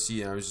against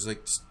USC, and I was just like,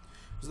 it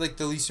was like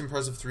the least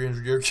impressive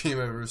 300-yard game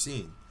I've ever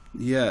seen.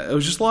 Yeah, it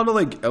was just a lot of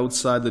like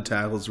outside the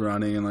tackles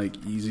running and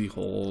like easy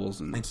holes,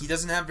 and like he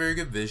doesn't have very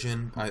good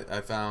vision.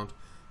 I found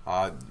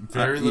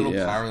very little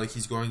power. Like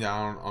he's going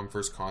down on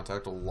first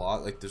contact a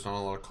lot. Like there's not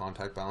a lot of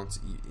contact balance,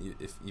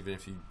 even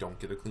if you don't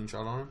get a clean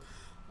shot on him.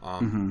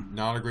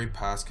 Not a great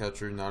pass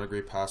catcher, not a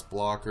great pass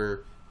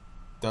blocker.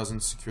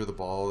 Doesn't secure the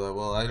ball that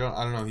well. I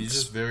don't know. He's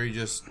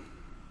just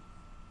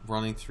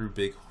running through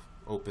big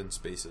open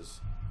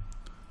spaces.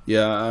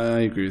 Yeah, I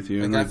agree with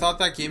you. Like, I thought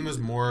that game was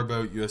more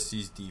about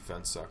USC's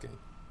defense sucking.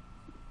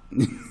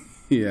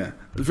 Yeah,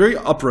 a very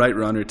upright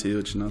runner too.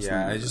 Which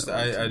I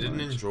didn't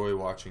enjoy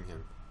watching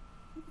him.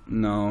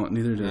 No,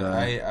 neither did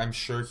I. I'm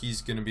sure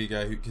he's going to be a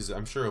guy because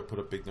I'm sure he'll put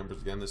up big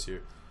numbers again this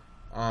year.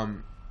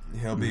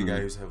 He'll be a guy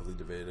who's heavily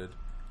debated.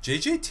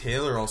 J.J.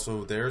 Taylor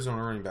also, the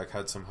Arizona running back,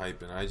 had some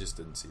hype, and I just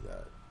didn't see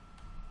that.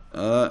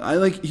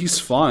 He's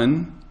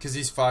fun. Because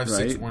he's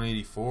 5'6",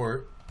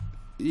 184.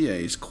 Yeah,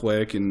 he's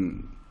quick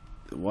and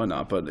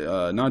whatnot, but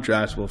not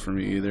draftable for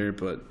me either.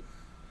 But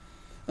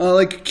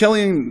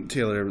Kelly and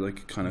Taylor are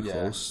kind of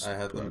close. I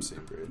had them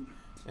same grade.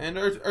 And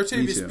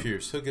Artavius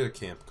Pierce, he'll get a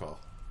camp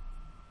call.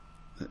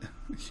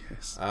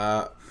 Yes.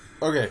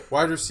 Okay,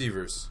 wide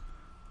receivers.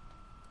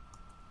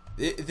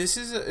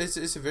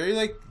 It's a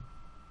very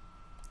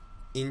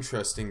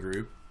interesting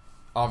group.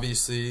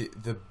 Obviously,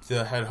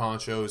 the head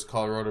honcho is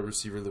Colorado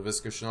receiver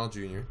Laviska Shenault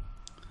Jr.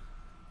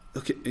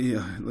 Okay,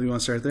 yeah, you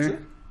want to start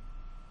there?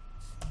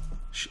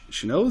 Sure.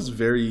 Shenault is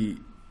very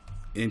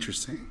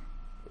interesting.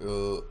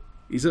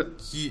 He's a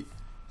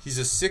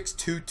 6'2",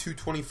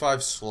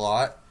 225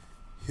 slot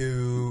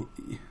who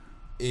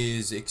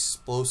is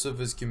explosive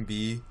as can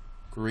be.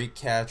 Great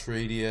catch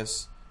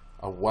radius,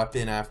 a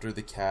weapon after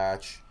the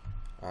catch.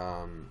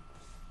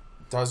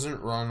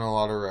 Doesn't run a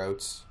lot of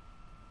routes.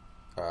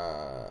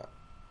 I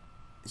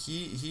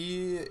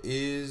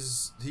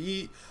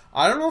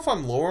don't know if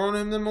I'm lower on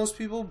him than most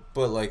people,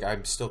 but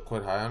I'm still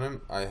quite high on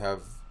him. I have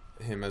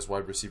him as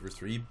wide receiver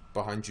 3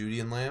 behind Judy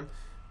and Lamb,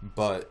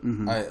 but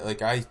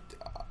I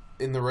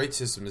in the right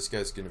system, this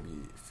guy's gonna be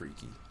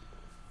freaky.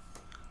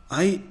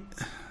 I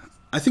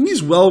think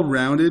he's well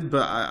rounded,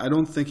 but I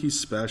don't think he's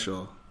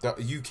special.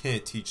 You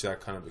can't teach that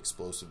kind of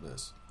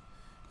explosiveness.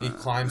 He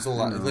climbs a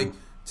lot.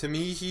 To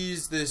me,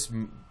 he's this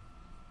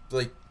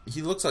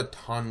he looks a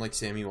ton like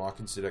Sammy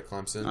Watkins did at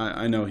Clemson.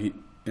 I know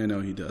I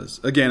know he does.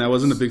 Again, I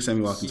wasn't a big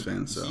Sammy Watkins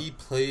fan, so he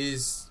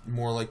plays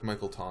more like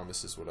Michael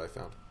Thomas, is what I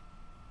found.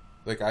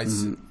 Like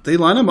they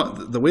line him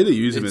up. The way they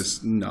use him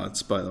is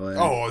nuts. By the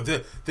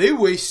way, they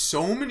waste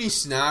so many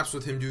snaps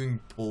with him doing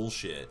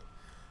bullshit.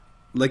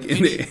 Like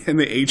in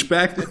the H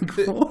back.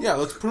 Yeah,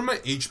 let's put him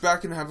at H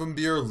back and have him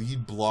be our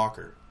lead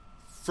blocker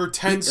for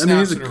 10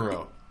 snaps in a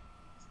row.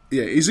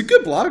 Yeah, he's a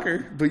good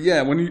blocker, but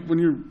yeah, when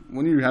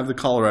you have the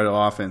Colorado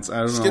offense, I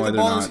don't know why they're not. Just get the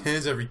ball in his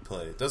hands every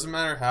play. It doesn't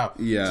matter how.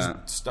 Yeah,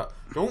 just stop.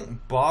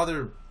 Don't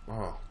bother.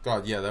 Oh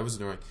God, yeah, that was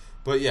annoying.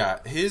 But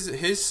yeah,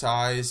 his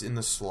size in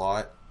the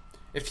slot.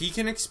 If he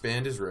can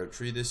expand his route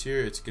tree this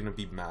year, it's going to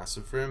be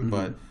massive for him. Mm-hmm.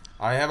 But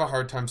I have a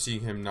hard time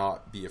seeing him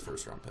not be a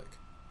first-round pick.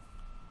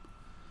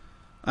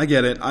 I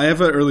get it. I have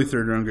an early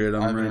third-round grade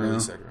on him right now. I have an early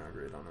second-round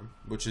grade on him,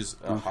 which is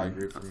a high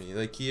grade for me.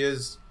 Like, he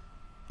is...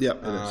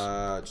 Yep, it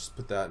is. Just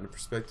put that into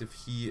perspective.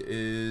 He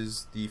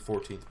is the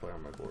 14th player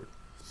on my board.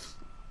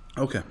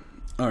 Okay.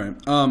 All right.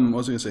 What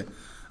was I going to say?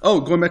 Oh,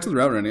 going back to the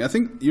route running. I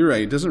think you're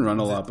right. He doesn't run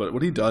a lot, but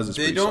what he does is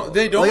pretty solid.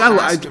 They don't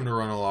ask him to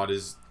run a lot.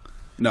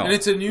 No, and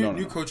it's a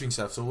new coaching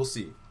staff, so we'll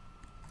see.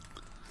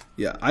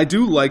 Yeah, I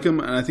do like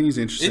him, and I think he's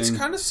interesting. It's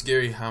kind of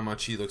scary how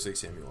much he looks like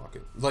Sammy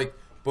Watkins. Like,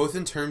 both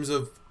in terms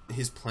of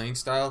his playing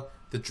style,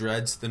 the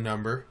dreads, the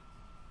number.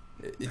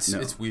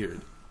 It's weird.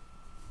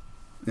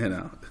 You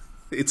know,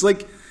 it's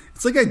like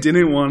I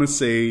didn't want to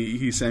say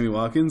he's Sammy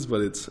Watkins,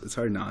 but it's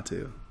hard not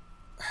to.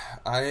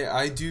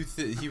 I do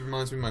he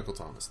reminds me of Michael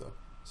Thomas though,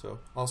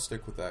 so I'll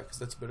stick with that because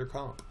that's a better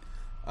comp.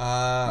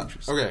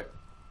 Okay,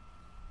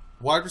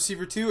 wide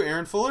receiver 2,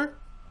 Aaron Fuller.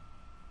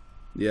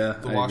 Yeah,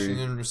 the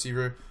Washington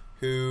receiver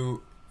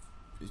who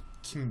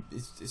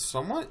is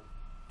somewhat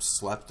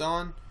slept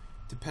on,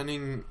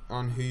 depending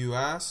on who you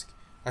ask.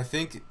 I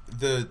think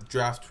the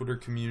draft Twitter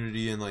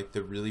community and like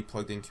the really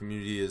plugged in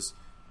community is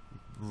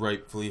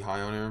rightfully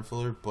high on Aaron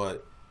Fuller,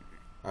 but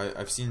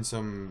I've seen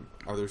some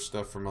other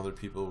stuff from other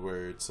people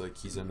where it's like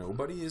he's a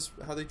nobody is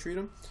how they treat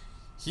him.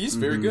 He's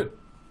very good.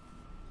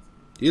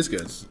 He is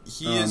good.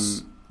 He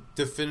is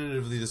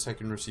definitively the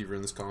second receiver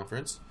in this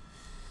conference.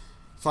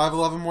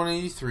 5'11",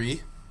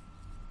 183.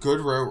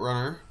 Good route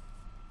runner.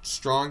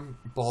 Strong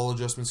ball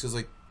adjustments because,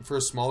 like, for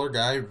a smaller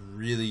guy,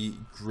 really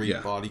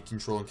great body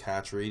control and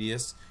catch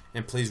radius,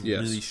 and plays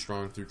really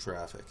strong through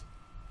traffic.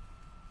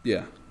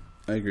 Yeah,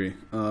 I agree.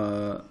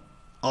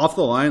 Off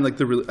the line, like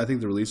I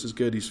think the release is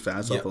good. He's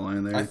fast off the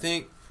line there. I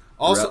think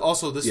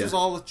also this was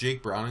all with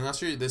Jake Browning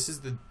last year. This is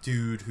the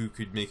dude who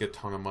could make a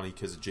ton of money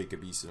because of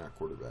Jacob Eason at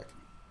quarterback.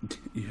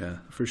 Yeah,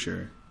 for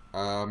sure.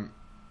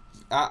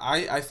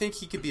 I think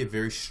he could be a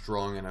very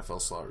strong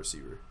NFL slot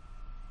receiver.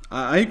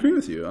 I agree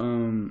with you.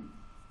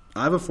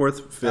 I have a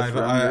fourth. I have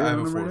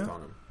a fourth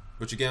on him,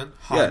 which again,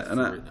 high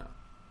right now.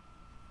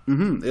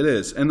 It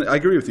is, and I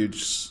agree with you.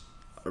 Just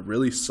a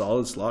really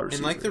solid slot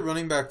receiver. And like the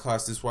running back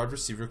class, this wide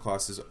receiver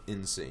class is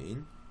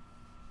insane.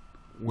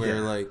 Where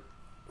like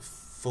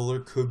Fuller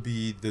could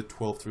be the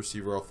 12th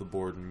receiver off the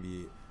board and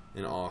be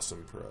an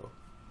awesome pro.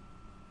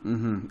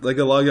 Like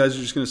a lot of guys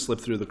are just going to slip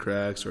through the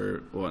cracks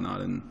or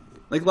whatnot, and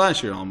like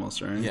last year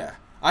almost, right? Yeah,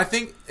 I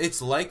think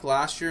it's like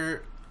last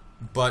year,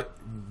 but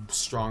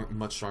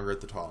much stronger at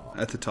the top.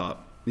 At the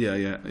top,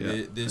 yeah.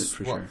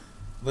 For sure.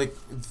 Like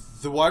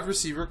the wide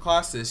receiver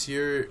class this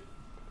year,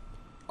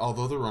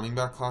 although the running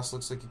back class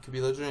looks like it could be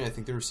legendary, I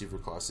think the receiver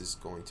class is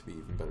going to be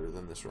even better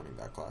than this running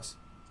back class.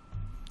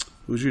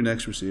 Who's your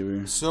next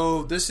receiver?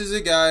 So this is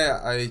a guy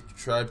I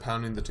tried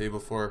pounding the table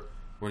for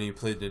when he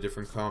played in a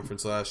different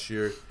conference last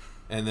year,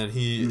 and then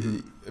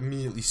he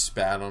immediately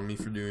spat on me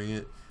for doing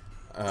it,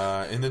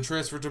 and then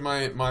transferred to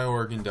my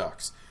Oregon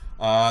Ducks.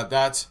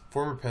 That's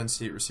former Penn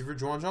State receiver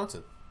Juwan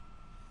Johnson.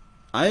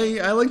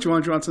 I like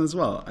Juwan Johnson as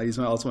well. He's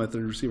also my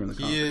third receiver in the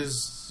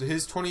conference.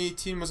 His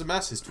 2018 was a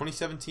mess. His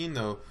 2017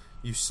 though,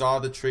 you saw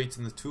the traits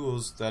and the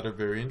tools that are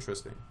very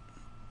interesting.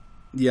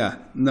 Yeah,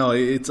 no,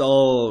 it's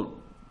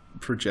all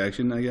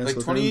projection, I guess. Like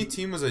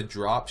 2018 was a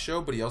drop show,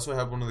 but he also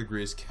had one of the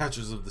greatest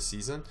catches of the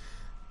season.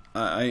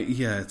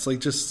 It's like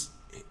just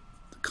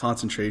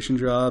concentration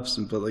drops,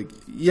 but like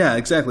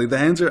exactly. The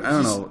hands are I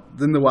don't know.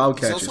 Then the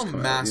wild catches. He's also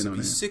massive.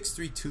 He's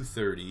 6'3",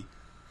 230.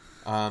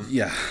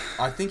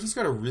 I think he's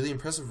got a really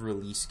impressive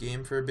release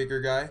game for a bigger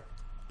guy.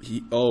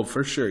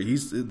 For sure.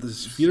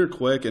 His feet are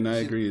quick, and I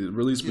agree.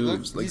 Release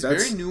moves. He's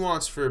very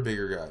nuanced for a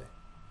bigger guy.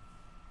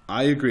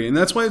 I agree, and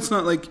that's why it's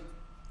not like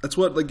that's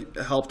what like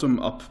helped him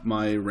up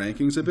my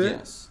rankings a bit.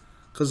 Yes,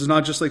 because it's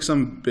not just like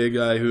some big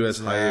guy who has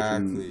height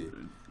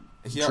and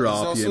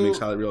drop. He's makes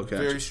a real catch.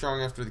 Very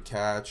strong after the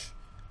catch.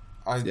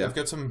 I've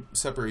got some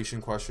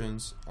separation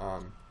questions.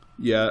 I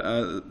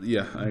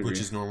agree. Which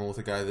is normal with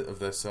a guy of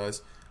this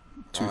size.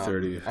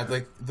 230. I'd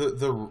like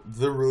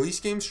the release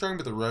game's strong,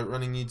 but the route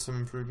running needs some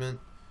improvement.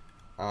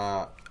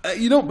 But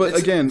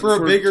again, for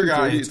a bigger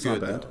guy, it's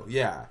good though.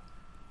 Yeah,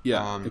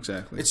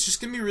 exactly. It's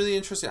just gonna be really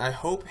interesting. I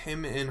hope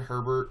him and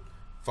Herbert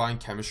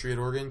find chemistry at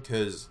Oregon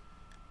because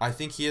I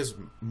think he has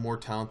more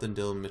talent than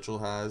Dylan Mitchell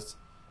has.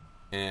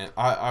 And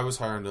I was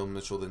higher on Dylan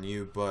Mitchell than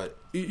you, but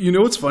You know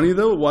what's funny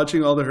though?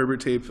 Watching all the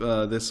Herbert tape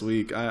this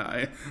week,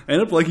 I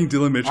ended up liking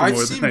Dylan Mitchell I've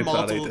more seen than I thought I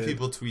multiple did.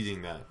 people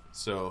tweeting that.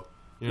 So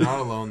you're not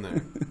alone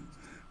there.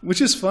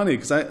 Which is funny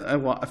because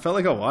I felt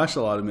like I watched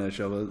a lot of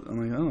Mitchell, but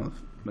I'm like, oh,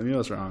 maybe I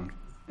was wrong.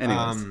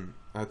 Anyways,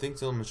 I think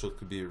Dylan Mitchell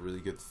could be a really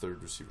good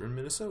third receiver in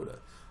Minnesota.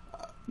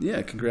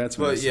 yeah, congrats.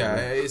 But Minnesota. yeah,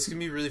 it's gonna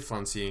be really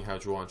fun seeing how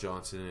Juwan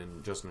Johnson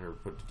and Justin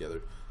Herbert put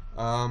together.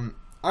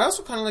 I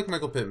also kind of like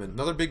Michael Pittman,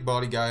 another big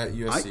body guy at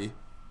USC.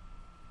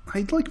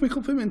 I like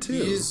Michael Pittman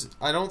too.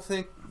 I don't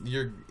think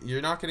you're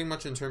not getting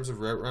much in terms of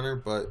route runner,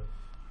 but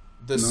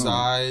the No.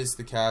 size,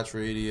 the catch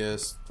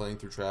radius, playing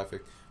through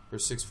traffic for a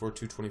 6'4",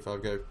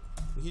 225 guy,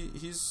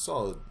 he's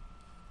solid.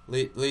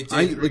 Late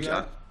day three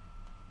guy.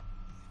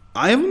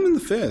 I have them in the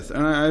fifth,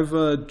 and I have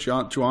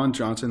Juwan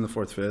Johnson in the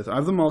fourth, fifth. I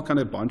have them all kind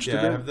of bunched Yeah, I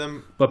together. have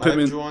them. But I have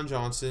Pittman, Juwan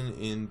Johnson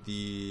in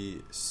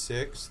the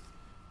 6th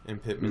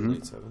and Pittman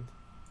late 7th.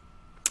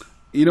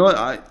 you know what?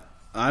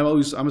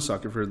 I'm a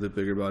sucker for the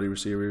bigger body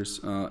receivers,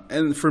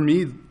 and for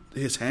me,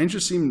 his hands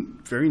just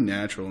seem very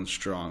natural and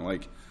strong.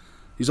 Like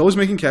he's always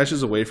making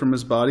catches away from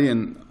his body,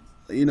 and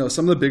you know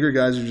some of the bigger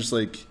guys are just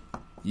like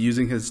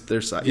using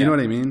their side. You know what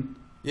I mean?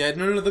 Yeah,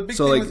 no. The big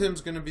So, thing like- with him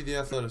is going to be the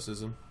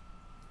athleticism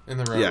and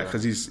the route. Yeah,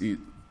 because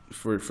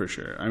for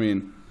sure. I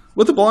mean,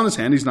 with the ball in his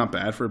hand, he's not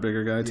bad for a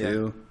bigger guy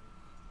too.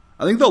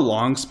 I think the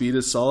long speed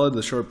is solid.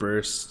 The short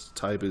burst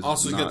type is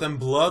Also, he's not got them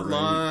great.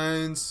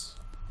 bloodlines.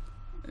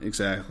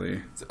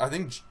 Exactly. I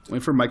think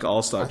Wait for Mike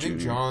Allstott I think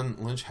Jr. John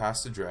Lynch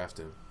has to draft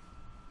him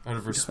out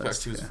of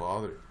respect to his yeah.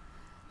 father.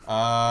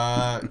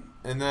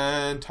 And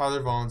then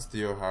Tyler Vaughns,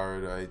 Theo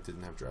Howard. I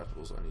didn't have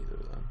draftables on either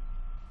of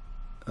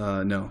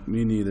them. No,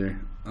 me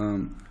neither.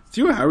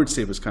 Theo Howard's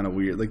tape was kind of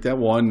weird. Like that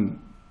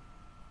one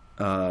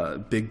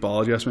big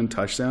ball adjustment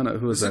touchdown.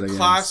 Who was It's that a against?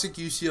 classic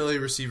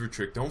UCLA receiver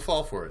trick. Don't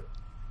fall for it.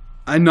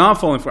 I'm not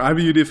falling for it. I'm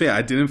a UDFA.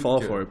 I didn't fall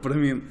Good. for it. But I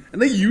mean,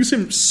 and they use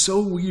him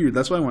so weird.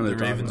 That's why I wanted The to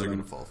talk Ravens about are him.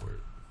 going to fall for it.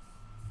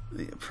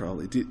 Yeah,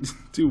 probably.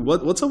 Dude,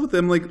 what's up with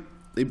them? Like,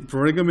 they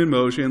bring him in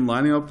motion,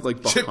 lining up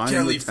like behind Chip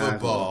Kelly the tackle,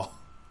 football.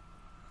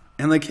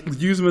 and like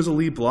use him as a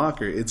lead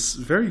blocker. It's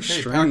very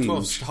Hey, strange.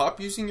 Pac-12, stop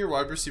using your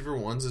wide receiver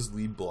ones as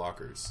lead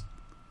blockers.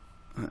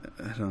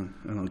 I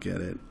don't get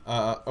it.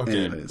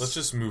 Okay, Anyways. let's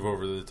just move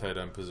over to the tight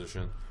end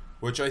position,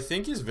 which I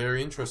think is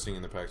very interesting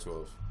in the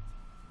Pac-12.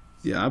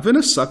 Yeah, I've been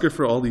a sucker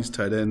for all these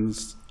tight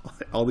ends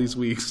all these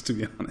weeks, to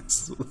be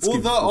honest.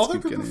 All the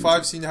group of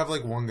five seem to have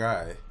like one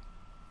guy.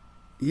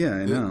 Yeah,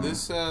 I know.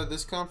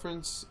 This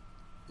conference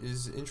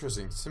is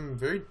interesting. Some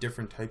very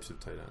different types of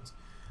tight ends.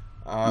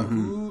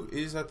 Who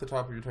is at the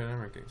top of your tight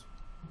end rankings?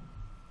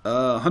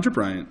 Hunter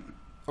Bryant.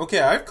 Okay,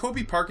 I have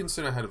Kobe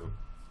Parkinson ahead of him.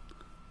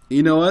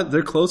 You know what?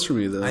 They're close for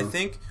me though. I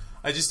think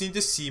I just need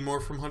to see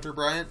more from Hunter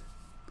Bryant.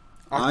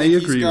 I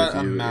think agree he's got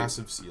with a you.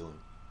 massive ceiling.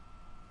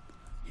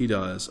 He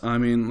does. I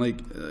mean, like,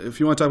 if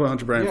you want to talk about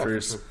Hunter Bryant Yeah, for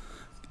first,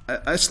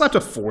 sure. I slapped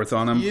a fourth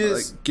on him. He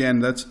is- Again,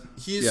 that's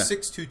He is yeah.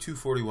 6'2",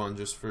 241,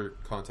 just for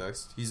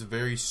context. He's a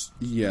very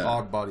Yeah.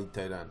 odd-bodied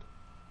tight end.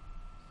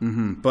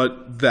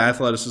 But the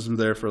athleticism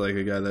there for like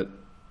a guy that,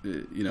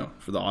 you know,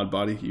 for the odd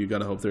body, you got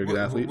to hope they're a good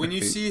athlete. When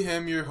you see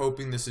him, you're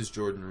hoping this is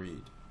Jordan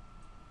Reed.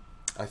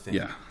 I think.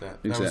 Yeah, That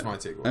exactly. was my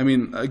takeaway. I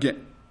mean,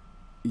 again,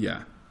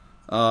 yeah.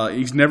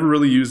 He's never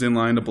really used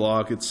inline to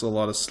block. It's a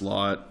lot of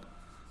slot.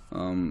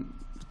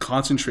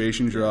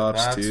 Concentration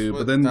drops That's too. what,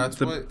 But then that's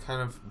what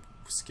kind of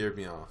scared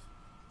me off.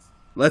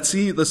 let's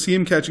see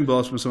him catching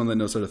balls from someone that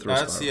knows how to throw.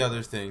 That's spiral. the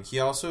other thing. He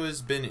also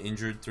has been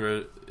injured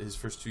throughout his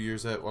first 2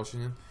 years at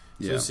Washington.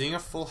 So Yeah. seeing a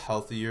full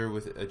healthy year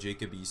with a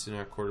Jacob Eason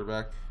at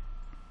quarterback,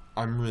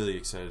 I'm really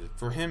excited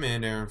for him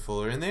and Aaron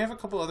Fuller. And they have a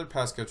couple other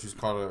pass catchers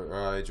caught our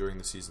eye during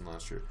the season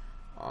last year.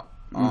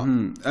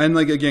 And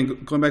like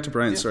again, going back to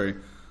Bryant, sorry.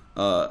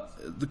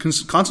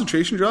 The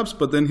concentration drops,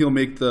 but then he'll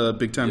make the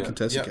big time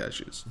contested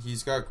catches.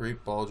 He's got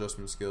great ball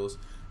adjustment skills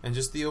and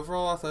just the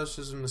overall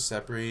athleticism to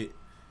separate.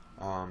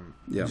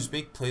 Just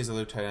make plays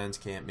other tight ends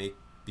can't make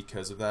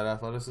because of that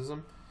athleticism.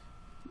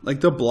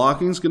 Like the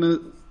blocking's gonna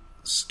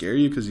scare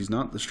you because he's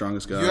not the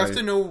strongest guy. You have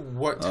to know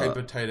what type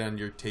of tight end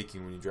you're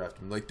taking when you draft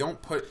him. Like, don't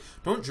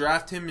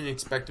draft him and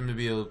expect him to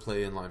be able to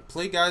play in line.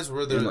 Play guys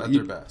where they're at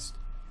their best.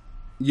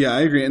 Yeah,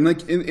 I agree. And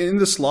like in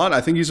the slot,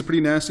 I think he's a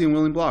pretty nasty and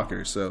willing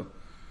blocker. So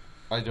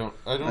I don't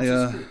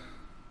disagree.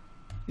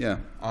 Yeah.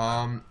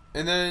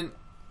 And then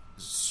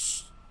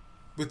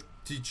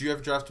did you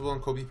have draftable on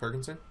Kobe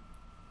Parkinson?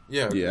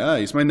 Yeah. Yeah,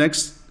 he's my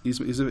next. He's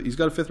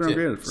got a 5th round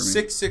grade for me.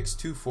 6'6",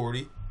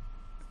 240.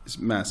 It's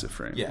massive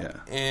frame. Yeah.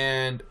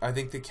 And I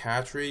think the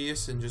catch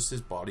radius and just his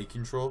body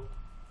control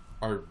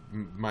are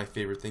my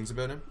favorite things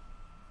about him.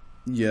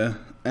 Yeah,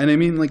 and I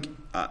mean like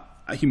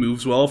he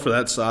moves well for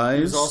that size.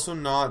 He was also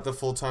not the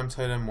full-time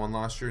tight end one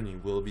last year, and he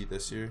will be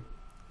this year.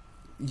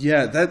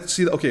 Yeah,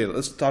 okay,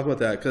 let's talk about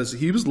that because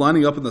he was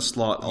lining up in the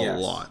slot a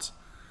lot.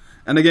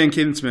 And again,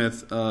 Caden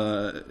Smith,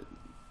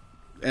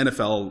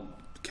 NFL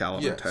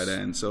caliber tight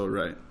end, so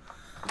right.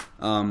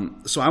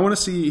 So I want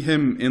to see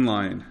him in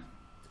line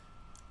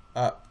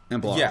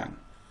and blocking. Yeah.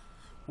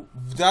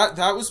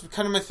 That was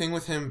kind of my thing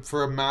with him.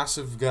 For a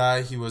massive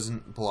guy, he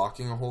wasn't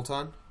blocking a whole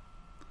ton.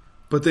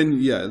 But then,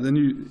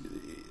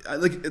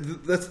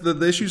 that's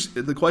the issues.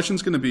 The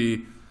question's going to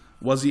be,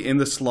 was he in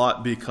the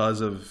slot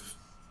because of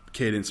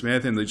Caden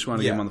Smith and they just want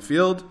to get him on the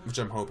field? Which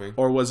I'm hoping.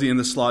 Or was he in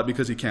the slot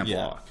because he can't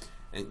block?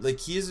 And,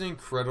 he is an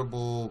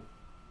incredible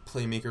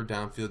playmaker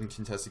downfield in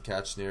contested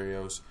catch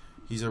scenarios.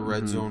 He's a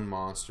red zone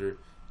monster.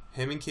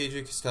 Him and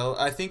KJ Costello,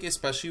 I think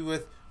especially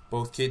with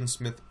both Caden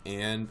Smith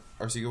and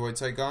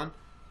Arcega-Whiteside gone,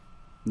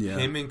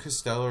 him and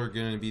Costello are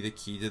going to be the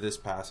key to this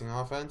passing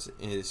offense,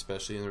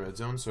 especially in the red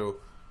zone. So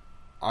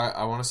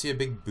I want to see a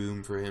big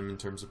boom for him in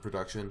terms of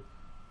production.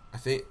 I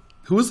think...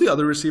 Who was the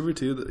other receiver,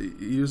 too?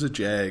 He was a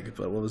Jag,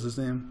 but what was his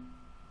name?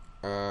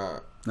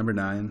 Number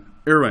 9.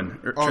 Irwin.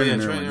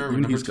 Trent Irwin.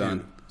 Even he's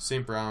gone.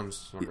 St.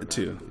 Brown's number 9,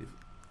 2. I believe.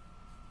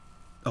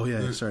 Oh,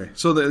 yeah, sorry.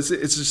 So it's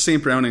just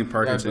St. Brown and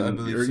Parkinson,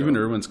 or even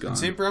Irwin's gone. And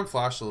St. Brown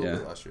flashed a little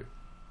bit last year.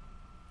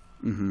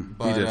 Mm-hmm.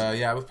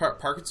 But, with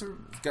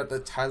Parkinson, got the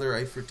Tyler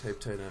Eifert type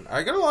tight end.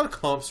 I got a lot of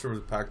comps from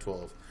the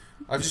Pac-12.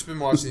 I've just been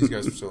watching these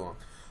guys for so long.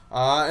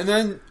 And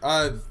then,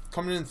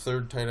 coming in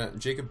third tight end,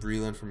 Jacob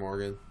Breland from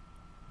Oregon.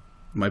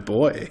 My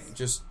boy.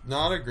 Just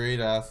not a great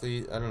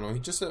athlete. I don't know.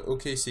 He's just an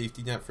okay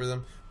safety net for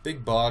them.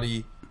 Big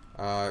body.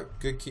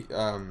 Good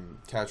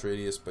catch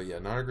radius, but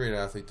not a great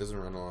athlete. Doesn't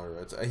run a lot of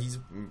routes. He's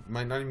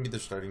might not even be the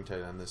starting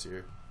tight end this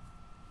year.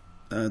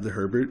 The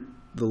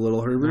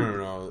little Herbert.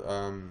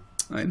 No.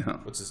 I know.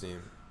 What's his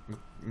name?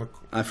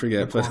 I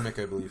forget.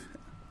 McCormick, I believe.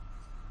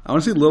 I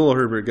want to see little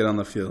Herbert get on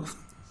the field.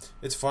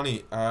 It's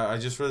funny. I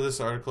just read this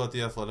article at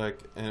The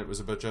Athletic, and it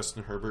was about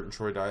Justin Herbert and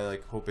Troy Dye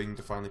hoping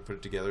to finally put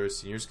it together as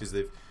seniors because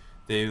they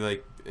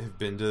have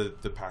been to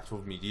the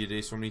Pac-12 media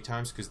day so many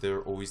times because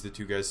they're always the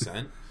two guys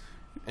sent.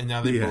 And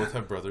now they both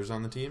have brothers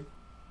on the team.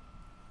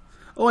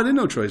 Oh, I didn't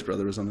know Troy's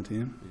brother was on the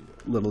team.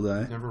 Little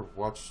guy. Never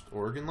watched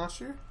Oregon last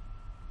year?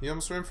 He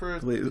almost ran for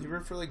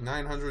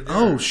 900 yards.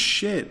 Oh,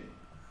 shit.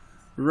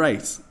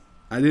 Right.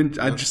 I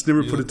just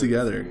never put it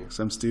together because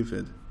I'm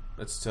stupid.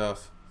 That's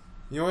tough.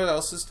 You know what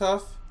else is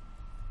tough?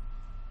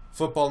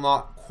 Football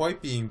not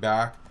quite being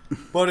back,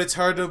 but it's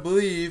hard to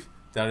believe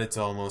that it's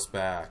almost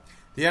back.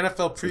 The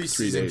NFL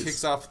preseason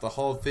kicks off with the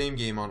Hall of Fame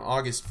game on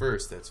August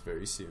 1st. That's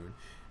very soon.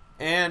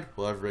 And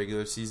we'll have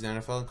regular season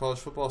NFL and college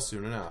football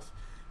soon enough.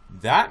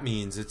 That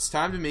means it's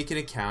time to make an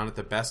account at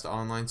the best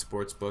online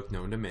sports book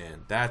known to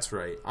man. That's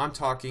right, I'm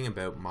talking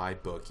about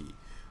MyBookie.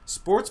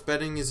 Sports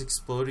betting is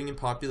exploding in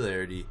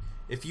popularity.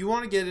 If you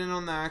want to get in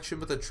on the action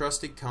with a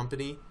trusted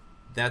company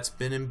that's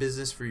been in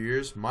business for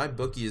years,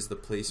 MyBookie is the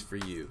place for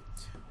you.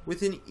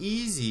 With an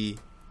easy,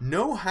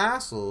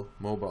 no-hassle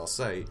mobile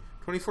site,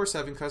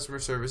 24/7 customer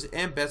service,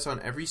 and bets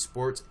on every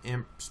sport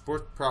and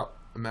prop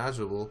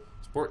imaginable.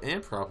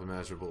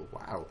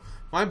 Wow.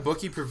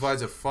 MyBookie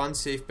provides a fun,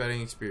 safe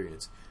betting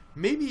experience.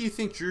 Maybe you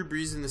think Drew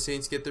Brees and the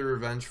Saints get their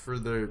revenge for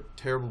their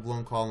terrible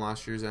blown call in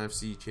last year's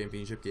NFC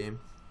Championship game.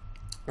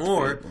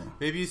 Or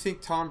maybe you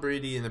think Tom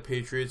Brady and the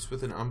Patriots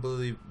win an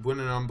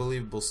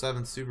unbelievable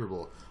 7th Super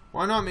Bowl.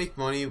 Why not make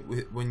money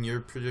when your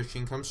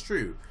prediction comes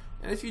true?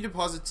 And if you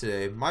deposit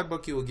today,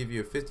 MyBookie will give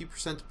you a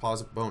 50%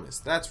 deposit bonus.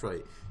 That's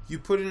right. You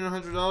put in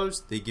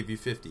 $100, they give you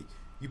 $50.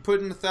 You put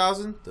in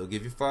 $1,000, they'll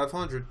give you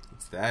 $500.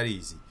 It's that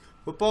easy.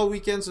 Football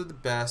weekends are the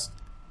best,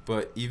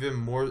 but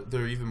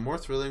they're even more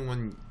thrilling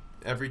when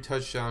every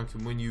touchdown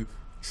can win you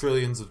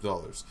trillions of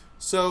dollars.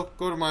 So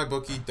go to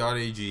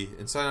mybookie.ag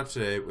and sign up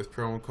today with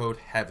promo code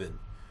HEAVEN.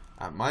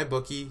 At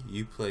MyBookie,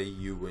 you play,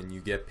 you win, you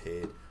get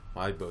paid.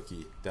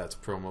 MyBookie, that's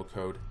promo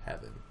code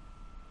HEAVEN.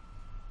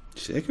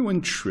 See, I can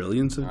win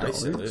trillions of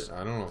dollars. I said it.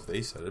 I don't know if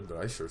they said it, but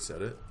I sure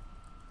said it.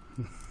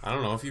 I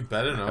don't know. If you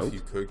bet enough, you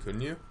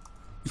couldn't you?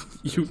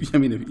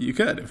 You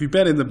could. If you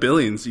bet in the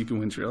billions, you can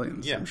win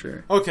trillions. Yeah. I'm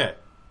sure. Okay.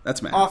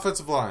 That's math.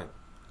 Offensive line.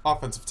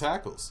 Offensive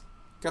tackles.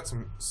 Got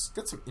some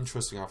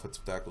interesting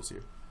offensive tackles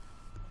here.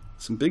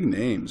 Some big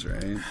names,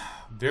 right?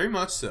 Very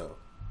much so.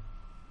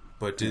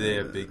 But do they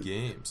have big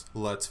games?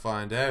 Let's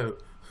find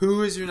out.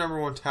 Who is your number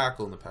one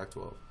tackle in the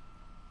Pac-12?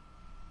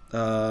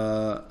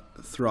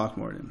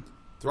 Throckmorton.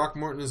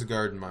 Throckmorton is a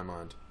guard in my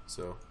mind.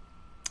 So,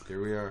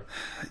 here we are.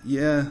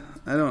 Yeah,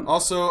 I don't...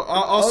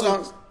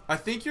 Also, I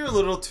think you're a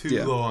little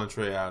too low on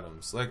Trey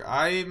Adams.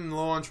 I'm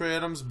low on Trey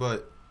Adams,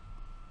 but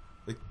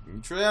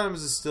Trey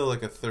Adams is still a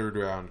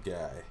third-round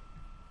guy.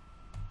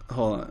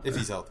 Hold on. If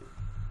he's healthy.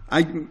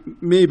 We don't...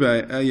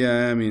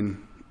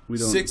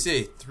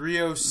 6'8",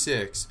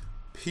 306.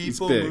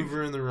 People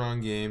mover in the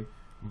run game.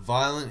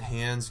 Violent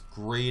hands,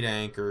 great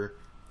anchor.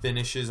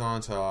 Finishes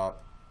on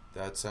top.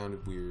 That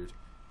sounded weird.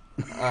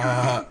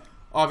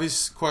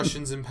 Obvious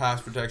questions in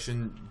pass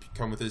protection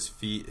come with his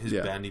feet. His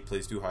bend, he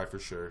plays too high for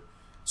sure.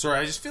 Sorry,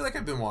 I just feel like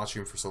I've been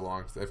watching him for so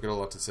long. I've got a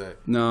lot to say.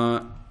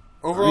 No.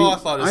 Overall, I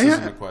thought this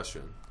isn't a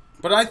question.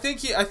 But I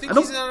think he's an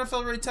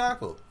NFL right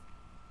tackle.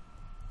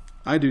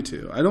 I do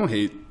too. I don't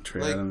hate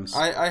Trey Adams.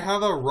 I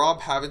have a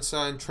Rob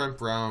Havenstein, Trent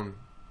Brown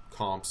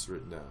comps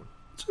written down.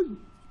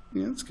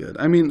 Yeah, that's good.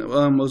 I mean,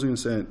 what was I going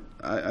to say?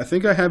 I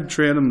think I have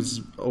Trey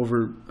Adams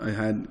over. I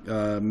had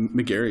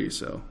McGarry,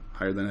 so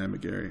higher than I had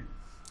McGarry.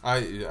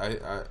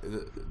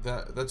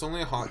 That's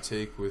only a hot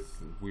take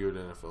with weird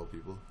NFL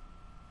people.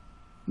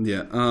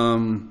 Yeah.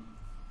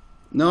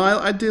 No,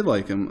 I did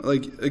like him.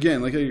 Like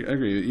again, like I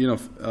agree. You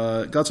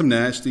know, got some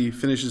nasty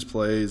finishes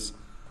plays.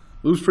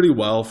 Moves pretty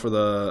well for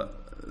the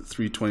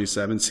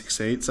 327,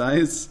 6'8"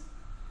 size.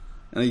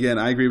 And again,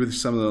 I agree with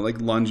some of the like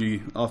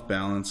lungy, off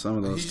balance, some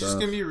of those. He's stuff. just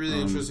gonna be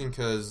really interesting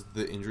because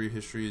the injury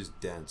history is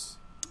dense.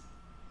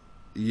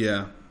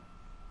 Yeah.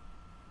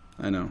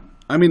 I know.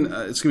 I mean,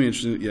 it's gonna be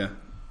interesting. Yeah.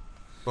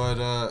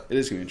 But it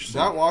is gonna be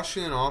interesting. That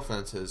Washington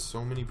offense has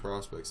so many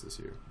prospects this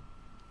year.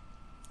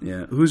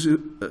 Yeah. Who's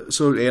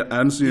so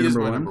Adams? He is number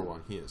my one? number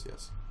one. He is,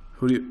 yes.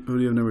 Who do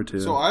you have number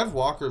 2? So I have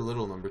Walker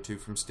Little number 2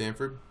 from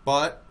Stanford,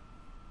 but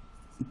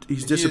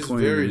he's disappointing.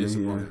 He is very me,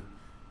 disappointing. Yeah.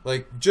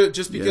 Like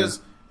just because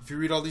if you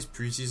read all these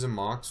preseason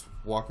mocks,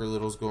 Walker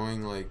Little's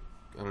going like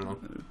I don't know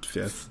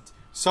 5th,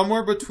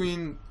 somewhere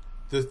between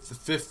the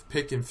 5th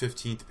pick and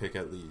 15th pick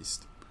at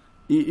least.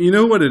 You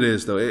know what it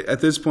is, though?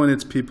 At this point,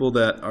 it's people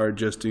that are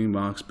just doing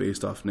mocks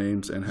based off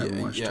names and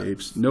haven't watched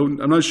tapes. No,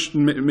 I'm not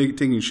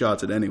taking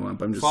shots at anyone,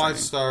 but I'm just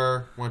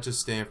 5-star, went to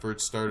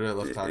Stanford, started at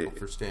left tackle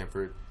for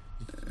Stanford.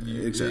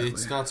 Exactly.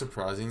 It's not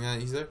surprising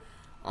that he's there.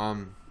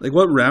 Like,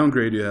 what round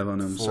grade do you have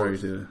on him? 4th. Sorry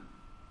to...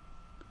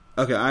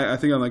 Okay, I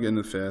think I'm like in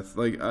the 5th.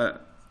 Like,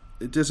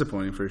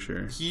 disappointing for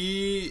sure.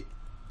 He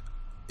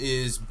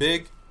is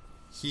big.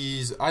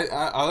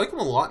 I like him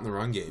a lot in the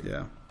run game.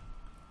 Yeah.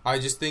 I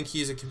just think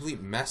he's a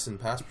complete mess in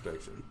pass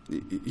protection.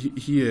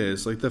 He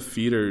is. Like, the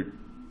feet are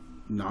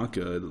not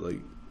good.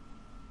 Like,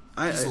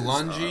 he's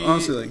lungy.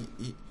 Honestly,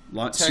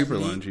 like, super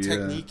lungy.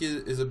 Technique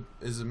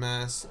is a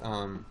mess.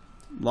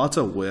 Lots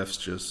of whiffs,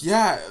 just...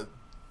 Yeah,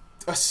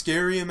 a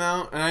scary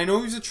amount. And I know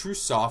he was a true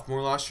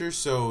sophomore last year,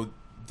 so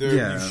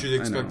you should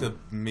expect a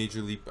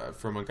major leap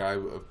from a guy...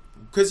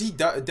 Because he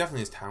definitely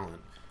has talent.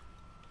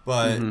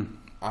 But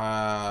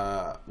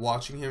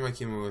watching him, I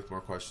came in with more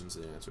questions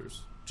than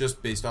answers.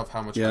 Just based off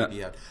how much hype he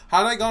had.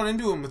 Had I gone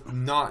into him with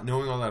not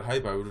knowing all that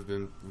hype, I would have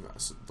been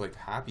like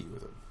happy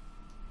with him.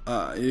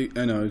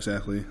 I know,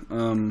 exactly.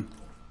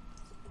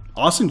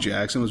 Austin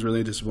Jackson was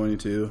really disappointing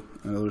too.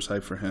 I know there was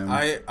hype for him.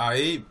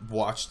 I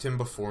watched him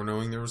before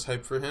knowing there was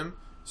hype for him.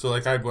 So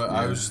like I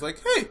was just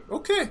like, hey,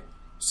 okay,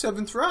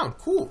 7th round,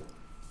 cool.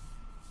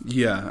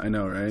 Yeah, I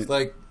know, right?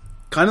 Like,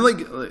 kind of like,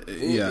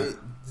 yeah.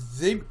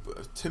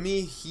 To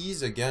me,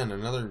 he's again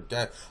another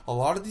guy. A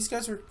lot of these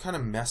guys are kind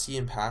of messy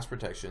in pass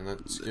protection.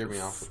 That scared me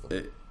off with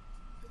them.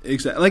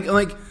 Exactly,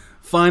 like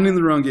finding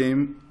the run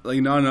game,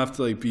 like not enough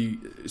to like be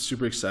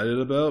super excited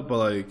about, but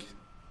like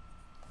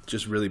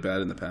just really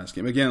bad in the pass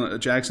game. Again,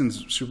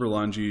 Jackson's super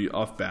lungy,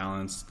 off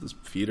balance. His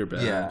feet are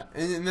bad. Yeah,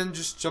 and then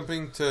just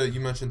jumping to, you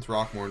mentioned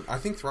Throckmorton. I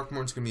think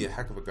Throckmorton's gonna be a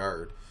heck of a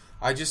guard.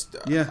 I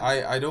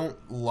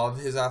don't love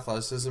his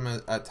athleticism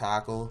at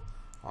tackle.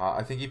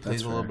 I think he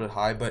plays a little bit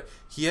high, but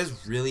he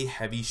has really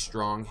heavy,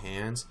 strong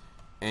hands,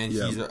 and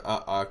he's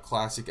a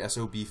classic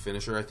SOB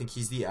finisher. I think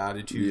he's the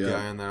attitude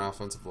guy on that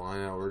offensive line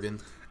at Oregon.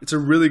 It's a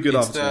really good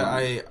offensive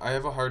line. I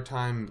have a hard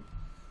time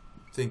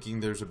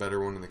thinking there's a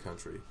better one in the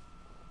country.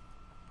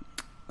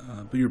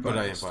 But you're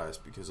biased. But I am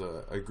biased because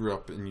I grew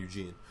up in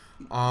Eugene.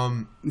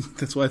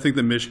 That's why I think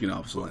the Michigan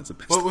offensive line's the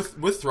best. But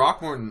with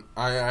Throckmorton,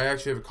 I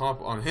actually have a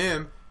comp on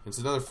him. It's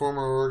another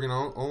former Oregon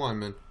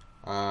O-lineman.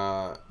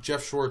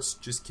 Jeff Schwartz,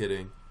 just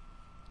kidding.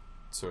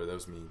 Sorry, that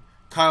was mean.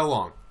 Kyle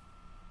Long,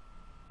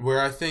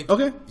 where I think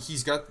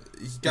he's got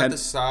the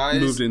size,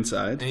 moved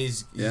inside, and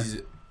he's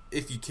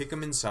if you kick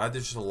him inside,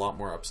 there's just a lot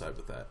more upside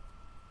with that.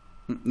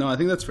 No, I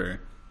think that's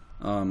fair.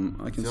 I can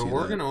see that. The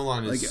Oregon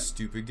O-line is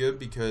stupid good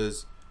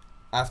because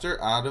after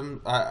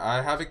Adams,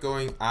 I have it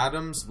going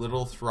Adams,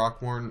 Little,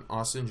 Throckmorton,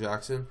 Austin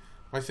Jackson.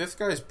 My 5th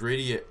guy is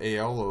Brady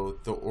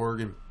Aiello, the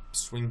Oregon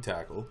swing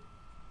tackle.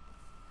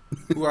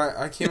 Who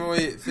I came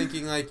away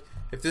thinking, like,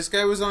 if this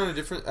guy was at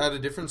a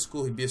different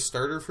school, he'd be a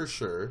starter for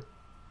sure,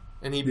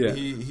 and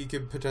he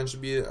could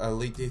potentially be a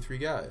late day 3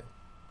 guy.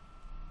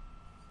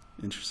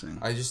 Interesting.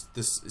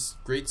 This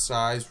great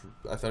size.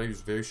 I thought he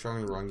was very strong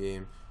in the run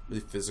game,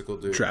 really physical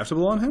dude.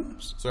 Draftable on him?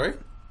 Sorry?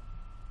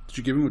 Did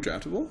you give him a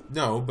draftable?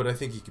 No, but I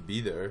think he could be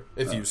there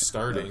if he was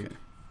starting. Okay.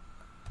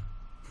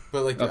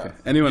 But like,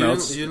 anyone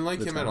else? You didn't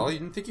like him at all? You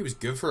didn't think he was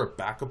good for a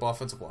backup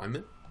offensive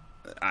lineman?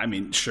 I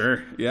mean,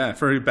 sure, yeah.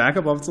 For a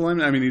backup offensive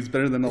lineman, I mean, he's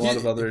better than a lot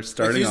of other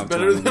starting. He's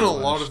better than a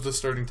lot of the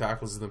starting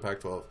tackles in the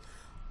Pac-12.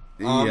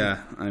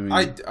 Yeah, I mean,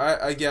 I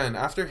again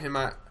after him,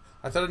 I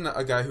thought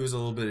a guy who was a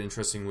little bit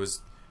interesting was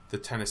the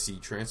Tennessee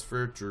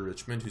transfer, Drew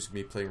Richmond, who's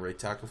gonna be playing right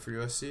tackle for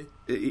USC.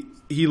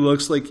 He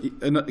looks like,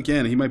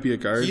 again, he might be a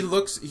guard. He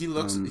looks.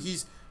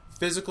 He's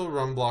physical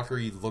run blocker.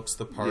 He looks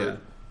the part.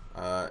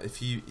 Yeah. If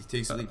he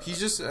takes a leap, he's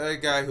just a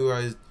guy who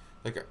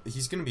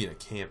he's gonna be in a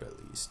camp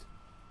at least.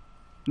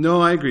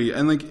 No, I agree.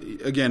 And, like,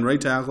 again, right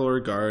tackle or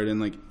guard.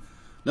 And, like,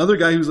 another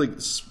guy who's, like,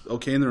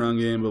 okay in the run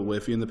game but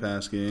whiffy in the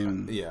pass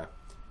game. Yeah.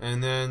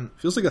 And then...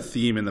 Feels like a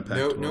theme in the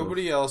Pac-12.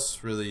 Nobody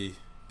else really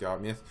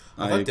got me.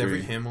 I thought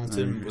Devery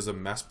Hamilton was a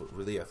mess but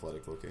really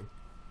athletic looking.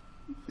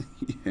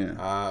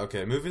 Yeah.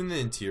 Okay, moving to the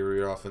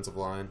interior offensive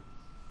line.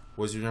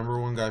 Was your number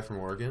 1 guy from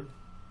Oregon?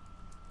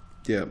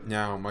 Yeah.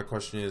 Now, my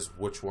question is,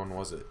 which one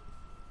was it?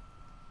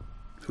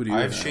 Who do you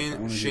I have have?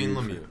 Shane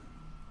Lemieux.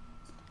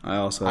 I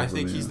also have I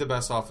think Lemieux. he's the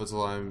best offensive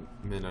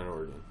lineman at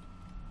Oregon.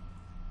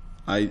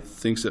 I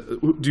think so.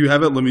 Do you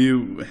have it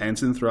Lemieux,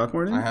 Hansen,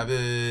 Throckmorton? I have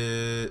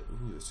it...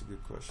 Ooh, that's a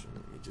good question.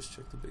 Let me just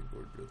check the big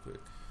board real quick.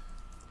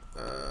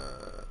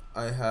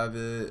 I have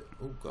it...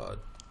 Oh, God.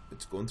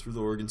 It's going through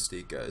the Oregon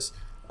State guys.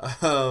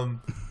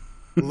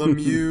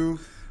 Lemieux,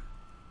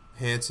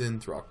 Hansen,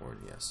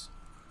 Throckmorton, yes.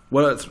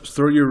 What?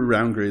 Throw your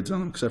round grades on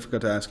them, because I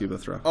forgot to ask you about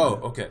Throckmorton.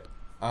 Oh, okay.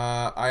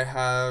 I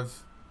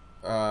have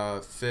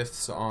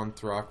fifths on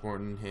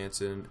Throckmorton,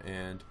 Hansen,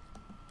 and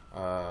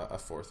a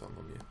fourth on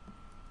Lemieux.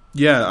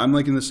 Yeah, I'm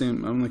like in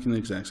the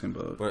exact same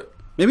boat. But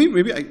maybe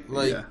go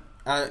to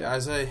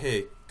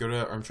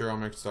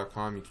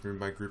armchairalmanacs.com. You can read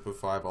my group of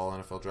 5 all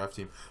NFL draft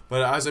team.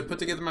 But as I put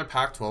together my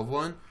Pac-12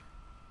 one,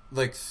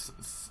 like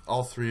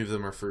all 3 of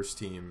them are first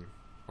team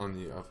on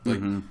the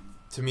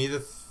to me the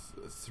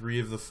 3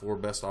 of the 4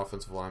 best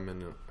offensive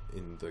linemen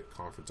in the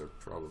conference are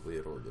probably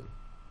at Oregon.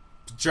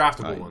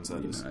 Draftable ones,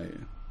 that is.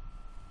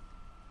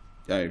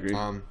 I agree.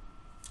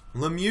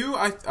 Lemieux,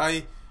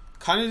 I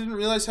kind of didn't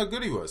realize how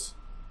good he was.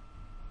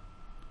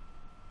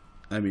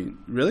 I mean,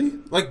 really?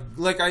 Like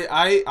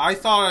I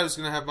thought I was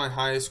gonna have my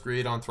highest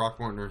grade on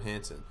Throckmorton or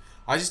Hansen.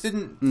 I just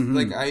didn't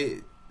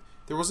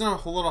there wasn't a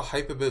whole lot of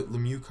hype about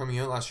Lemieux coming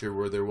out last year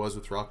where there was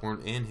with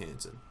Throckmorton and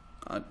Hansen.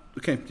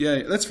 Okay,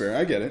 yeah, that's fair.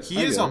 I get it.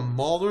 He is a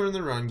mauler in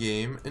the run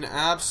game, an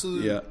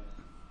absolute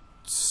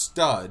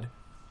stud.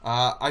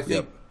 I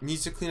think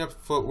needs to clean up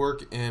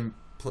footwork and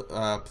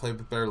play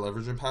with better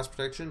leverage and pass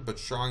protection, but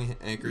strong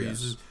anchor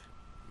uses.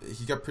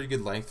 He got pretty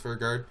good length for a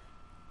guard.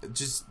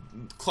 Just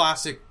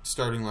classic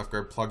starting left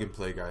guard, plug and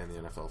play guy in the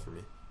NFL for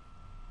me.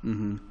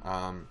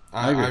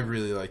 I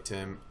really liked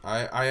him.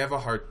 I have a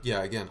hard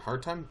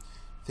time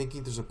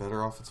thinking there's a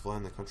better offensive line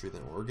in the country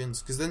than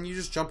Oregon's, because then you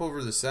just jump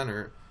over the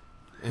center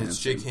and it's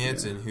Jake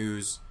Hansen,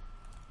 who's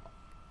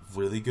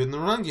really good in the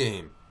run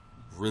game,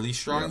 really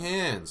strong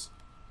hands,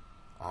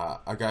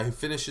 a guy who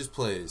finishes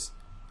plays.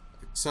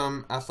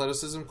 Some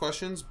athleticism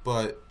questions,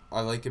 but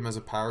I like him as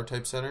a power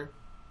type center.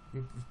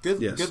 Good.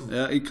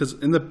 Because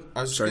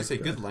I was just gonna say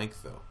good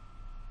length though.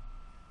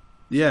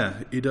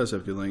 Yeah, he does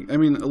have good length. I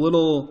mean, a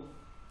little.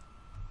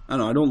 I don't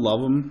know. I don't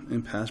love him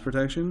in pass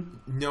protection.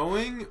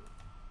 Knowing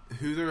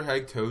who their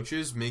head coach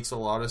is makes a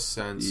lot of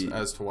sense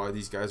as to why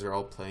these guys are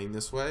all playing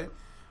this way.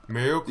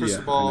 Mario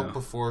Cristobal,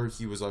 before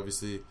he was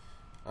obviously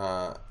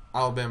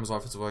Alabama's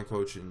offensive line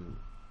coach and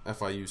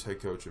FIU's head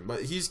coach,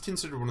 but he's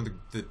considered one of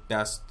the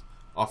best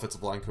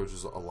offensive line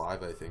coaches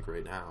alive, I think,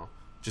 right now,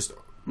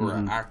 or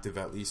active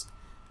at least.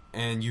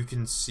 And you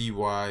can see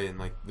why, and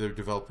like they're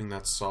developing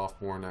that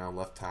sophomore now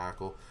left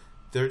tackle.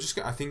 They're just,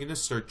 I think, going to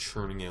start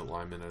churning out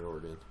linemen at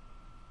Oregon,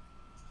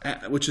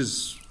 which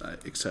is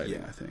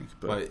exciting, I think.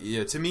 But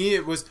to me,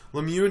 it was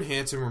Lemieux and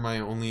Hansen were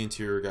my only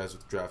interior guys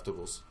with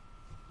draftables.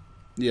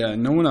 Yeah,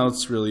 no one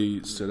else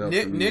really stood out.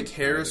 Nick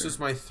Harris was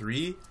my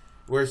 3,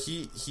 where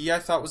he I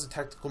thought was a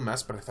technical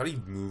mess, but I thought he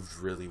moved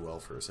really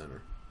well for a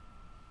center.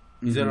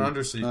 He's an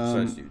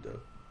undersized dude, though.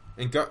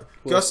 And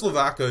Gus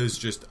Lavacca is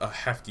just a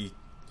hefty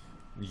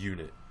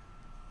unit.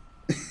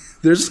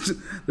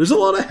 There's a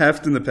lot of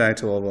heft in the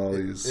Pac-12. All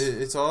these,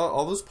 it's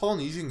all those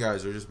Polynesian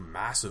guys are just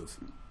massive.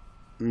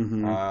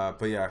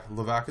 But yeah,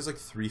 Lavacca's like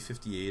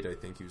 358. I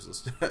think he was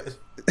listed at.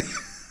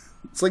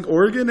 It's like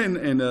Oregon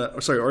and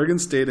Oregon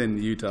State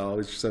and Utah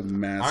always just have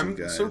massive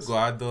guys. I'm so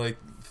glad that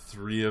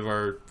 3 of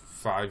our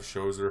 5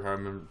 shows are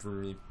having for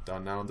me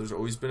done now. There's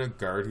always been a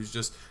guard who's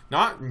just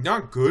not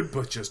good,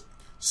 but just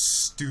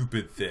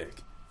stupid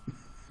thick,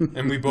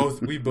 and we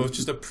both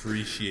just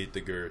appreciate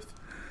the girth.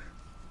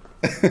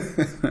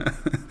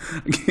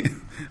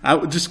 I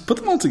would just put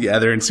them all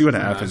together and see what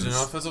happens.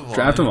 Imagine offensive line,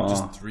 draft them all.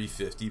 Just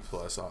 350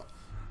 plus,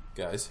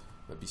 guys.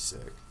 That'd be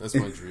sick. That's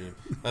my dream.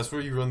 That's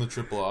where you run the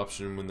triple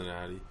option and win the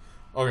natty.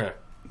 Okay,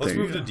 let's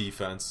move to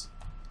defense.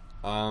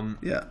 Not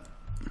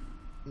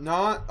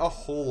a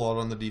whole lot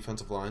on the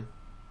defensive line.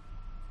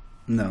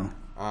 No.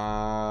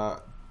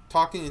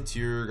 Talking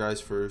interior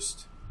guys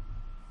first.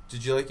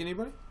 Did you like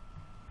anybody?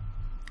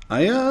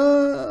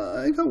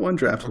 I got one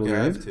draftable. Okay,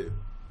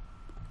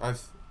 I have 2.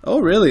 Oh,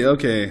 really?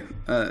 Okay.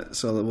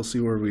 So we'll see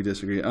where we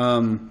disagree. Sorry,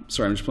 I'm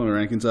just pulling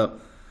my rankings up.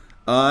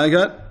 I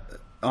got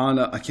on.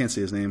 I can't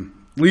say his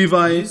name.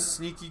 Levi. He's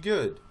sneaky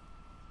good.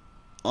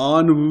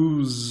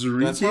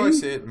 Onwuzurike? That's how I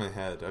say it in my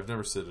head. I've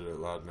never said it out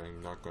loud, and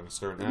I'm not going to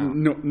start now.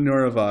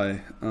 Nor have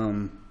I.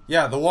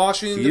 The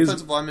Washington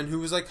defensive lineman who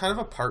was kind of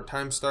a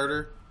part-time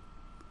starter,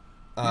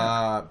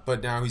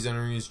 but now he's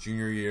entering his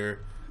junior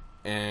year,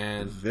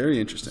 and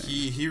very interesting.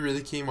 He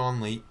really came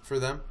on late for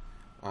them.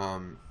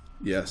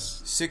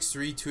 Yes.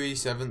 6'3",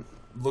 287,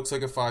 looks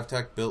like a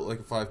 5-tech, built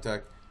like a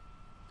 5-tech.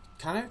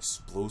 Kind of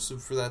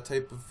explosive for that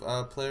type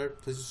of player.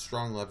 Plays with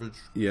strong leverage,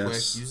 quick,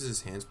 uses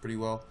his hands pretty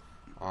well.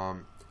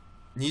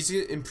 Needs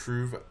to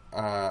improve,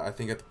 I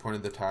think, at the point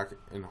of the attack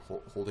and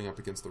holding up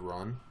against the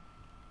run.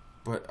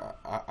 But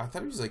I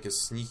thought he was like a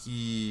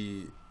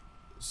sneaky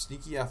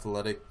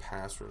athletic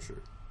pass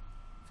rusher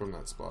from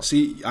that spot.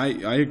 See,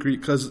 I agree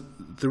because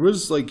there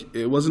was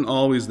it wasn't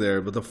always there,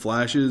 but the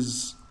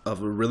flashes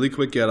of a really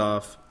quick get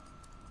off,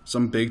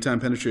 some big time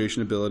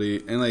penetration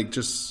ability, and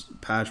just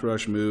pass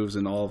rush moves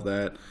and all of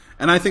that.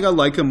 And I think I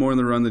like him more in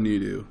the run than you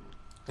do.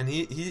 And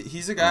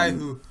he's a guy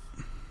who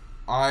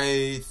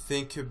I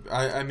think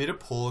I made a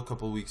poll a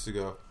couple of weeks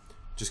ago,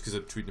 just because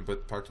I'm tweeting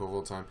about the Pac-12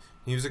 all the time.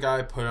 He was a guy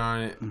I put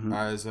on it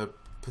as a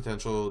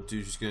potential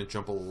dude who's going to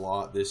jump a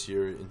lot this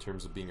year in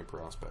terms of being a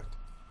prospect.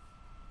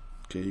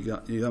 Okay, you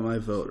got my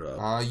vote,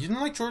 Rob. You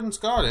didn't like Jordan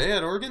Scott,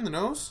 at Oregon, the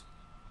nose?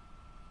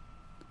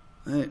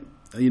 Hey,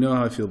 you know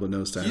how I feel about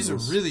nose tackles. He's a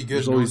really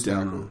good nose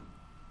tackle.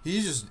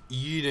 He's just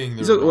eating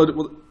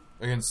the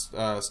against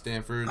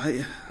Stanford,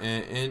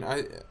 and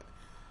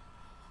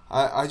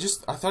I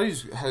thought he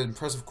had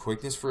impressive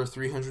quickness for a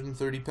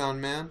 330-pound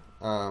man.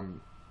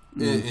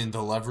 And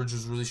the leverage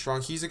was really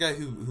strong. He's a guy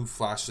who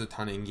flashes a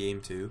ton in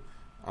game too,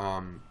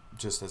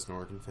 just as an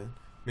Oregon fan.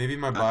 Maybe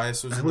my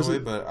bias was in the way,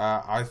 but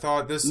I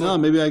thought this.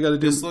 Maybe I got to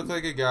do. This looked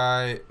like a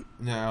guy.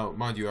 Now,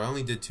 mind you, I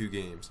only did 2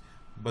 games,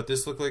 but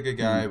this looked like a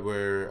guy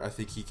where I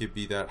think he could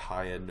be that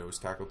high-end nose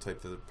tackle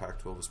type that the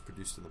Pac-12 has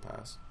produced in the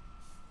past.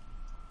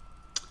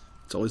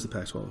 It's always the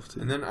Pac-12 too.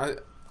 And then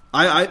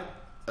I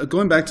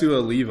going back to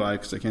Levi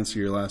because I can't see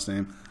your last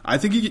name. I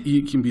think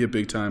he can be a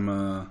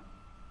big-time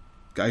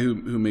guy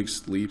who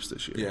makes leaps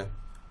this year. Yeah.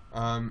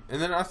 And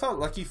then I thought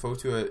Lucky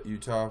Fotu at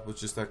Utah was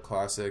just that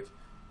classic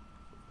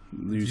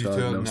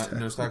Utah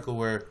nose tackle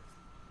where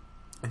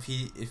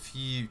if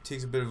he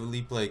takes a bit of a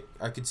leap,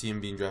 I could see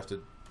him being drafted.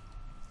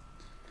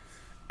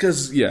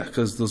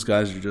 Because those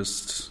guys are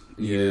just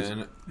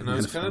and I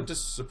was kind of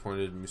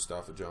disappointed in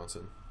Mustafa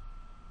Johnson.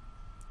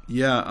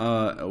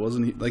 Yeah,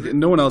 wasn't he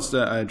no one else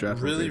that I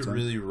drafted?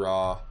 Really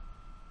raw,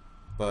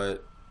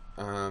 but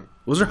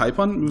was there hype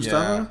on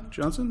Mustafa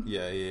Johnson?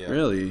 Yeah.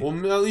 Really? Well,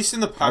 at least in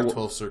the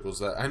Pac-12 circles.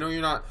 That I know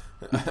you're not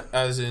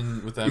as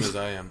in with them as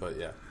I am, but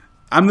yeah.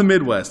 I'm the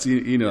Midwest.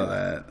 You know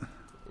that.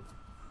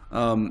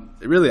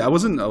 Really, I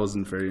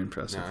wasn't very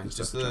impressed with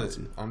Mustafa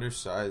Johnson.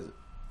 Undersized.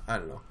 I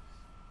don't know.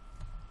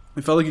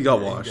 I felt like he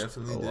got washed a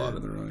lot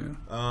in the run.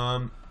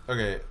 Yeah.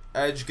 Okay,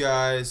 edge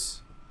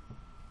guys.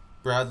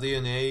 Bradley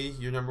Anae,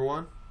 your number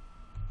 1?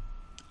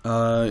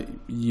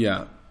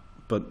 Yeah,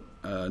 but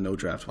no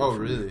draft. Oh,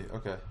 really?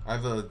 Okay. I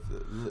have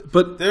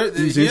but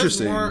he's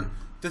interesting.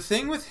 The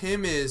thing with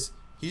him is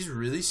he's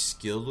really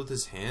skilled with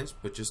his hands,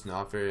 but just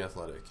not very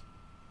athletic.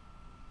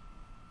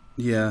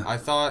 Yeah. I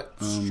thought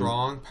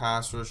strong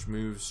pass rush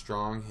moves,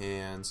 strong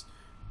hands,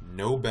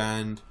 no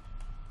bend,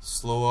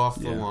 slow off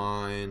the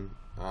line,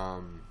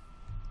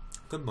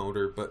 good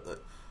motor, but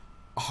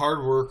a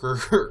hard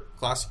worker,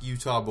 classic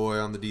Utah boy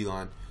on the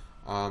D-line.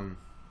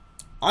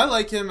 I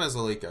like him as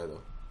a late guy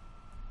though.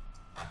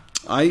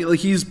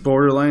 He's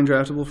borderline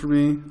draftable for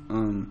me.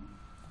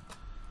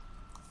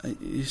 I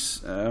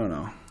don't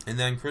know. And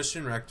then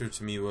Christian Rector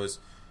to me was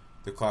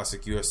the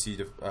classic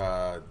USC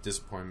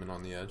disappointment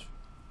on the edge.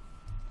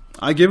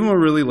 I give him a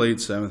really late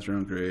 7th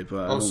round grade,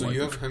 but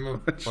you have him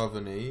above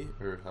an 8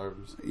 or however.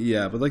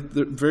 Yeah, but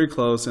they're very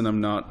close, and I'm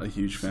not a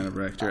huge fan of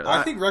Rector.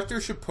 I think Rector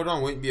should put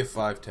on weight and be a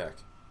 5 tech.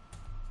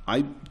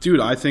 I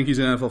think he's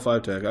an NFL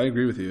 5 tech. I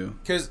agree with you.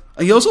 Because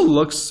he also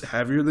looks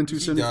heavier than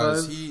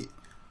 275. He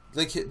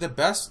does. The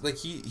best.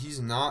 He's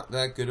not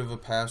that good of a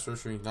pass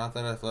rusher. He's not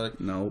that athletic.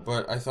 No.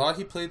 But I thought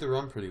he played the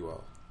run pretty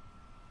well.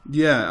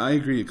 Yeah, I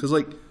agree. Because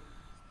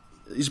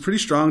he's a pretty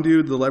strong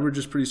dude. The leverage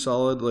is pretty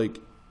solid.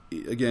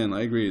 Again,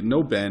 I agree.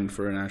 No bend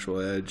for an actual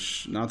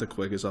edge. Not the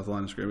quickest off the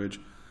line of scrimmage.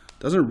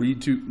 Doesn't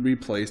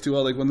read plays too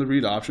well. When the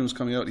read option was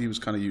coming out, he was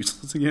kind of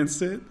useless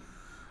against it.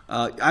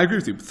 I agree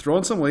with you. Throw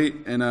on some weight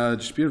and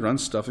just be a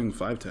run-stuffing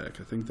 5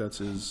 tech. I think that's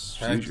his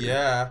future.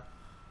 Yeah.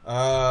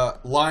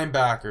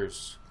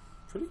 Linebackers.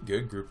 Pretty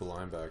good group of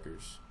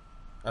linebackers.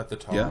 At the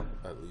top,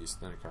 at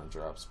least. Then it kind of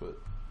drops. But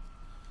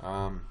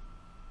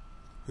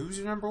who's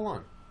your number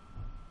 1?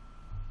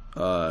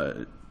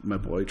 My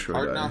boy, Troy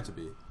Hard Dye. not to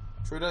be.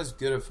 Troy Dye's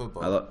good at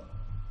football.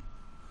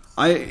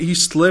 He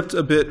slipped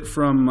a bit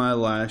from my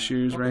last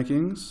year's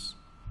rankings.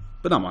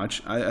 But not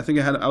much. I think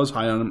I was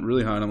high on him,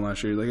 really high on him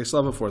last year. I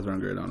still have a 4th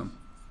round grade on him.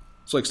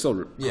 So still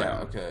high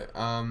on him. Okay.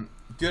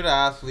 Good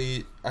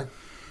athlete.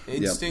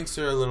 Instincts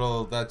are a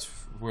little. That's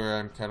where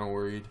I'm kind of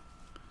worried.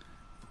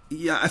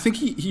 Yeah, I think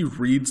he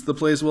reads the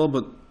plays well,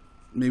 but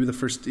maybe the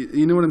first.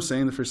 You know what I'm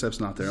saying? The first step's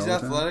not there. He's all the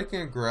time. athletic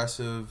and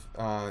aggressive.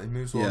 He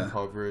moves well in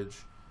coverage.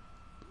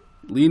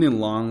 Lean and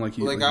long, like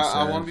you.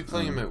 I want to be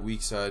playing him at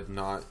weak side,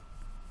 not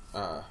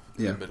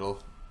in the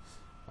middle.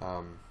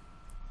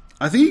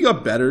 I think he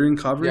got better in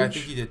coverage. Yeah, I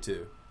think he did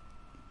too.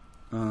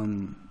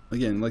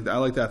 Again, I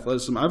like the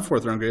athleticism. I have a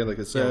 4th round grade, like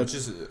I said.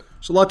 There's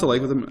a lot to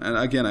like with him. And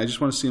again, I just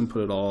want to see him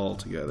put it all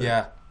together.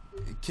 Yeah,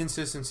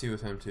 consistency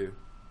with him too.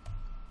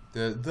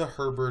 The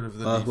Herbert of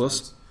the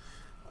defense.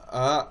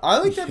 I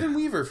like Evan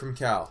Weaver from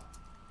Cal.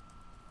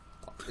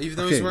 Even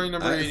though he's wearing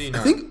number 89.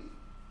 I think.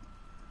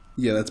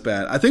 Yeah, that's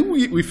bad. I think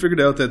we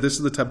figured out that this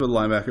is the type of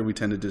linebacker we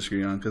tend to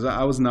disagree on because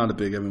I was not a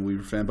big Evan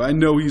Weaver fan, but I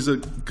know he's a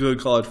good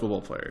college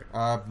football player.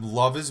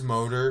 Love his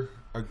motor,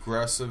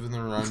 aggressive in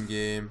the run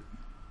game.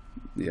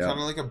 Yeah. Kind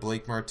of like a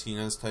Blake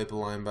Martinez type of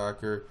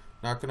linebacker.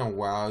 Not going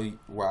to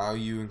wow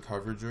you in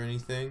coverage or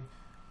anything,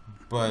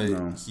 but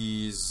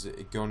he's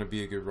going to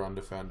be a good run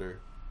defender.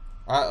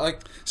 I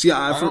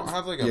don't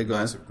have like a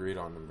massive grade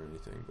on him or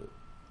anything, but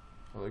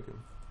I like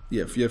him.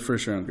 Yeah,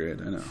 first round grade.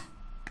 I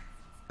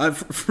know.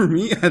 For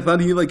me, I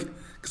thought he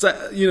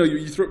because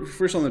you throw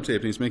first on the tape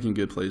and he's making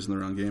good plays in the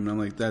run game, and I'm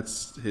like,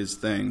 that's his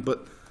thing.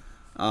 But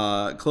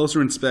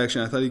closer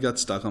inspection, I thought he got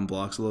stuck on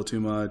blocks a little too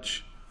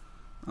much.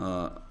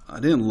 I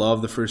didn't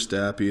love the first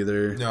step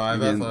either. No, I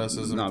have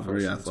athleticism. Not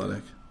very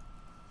athletic.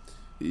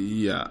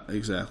 Yeah,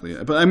 exactly.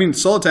 But I mean,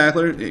 solid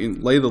tackler,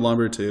 lay the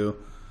lumber too.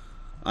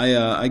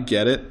 I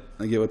get it.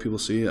 I get what people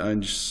see.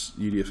 I'm just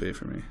UDFA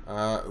for me.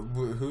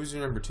 Who's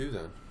your number 2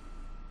 then?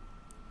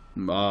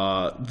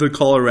 The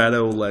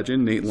Colorado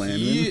legend, Nate Landman.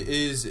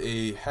 He is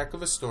a heck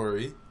of a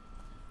story,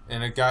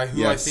 and a guy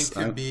who I think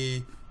could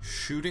be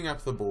shooting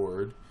up the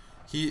board.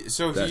 He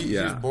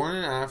was born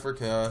in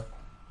Africa.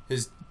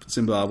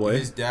 Zimbabwe.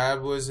 His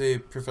dad was a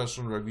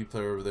professional rugby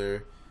player over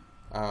there.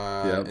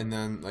 And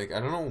then I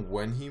don't know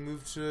when he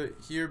moved to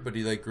here, but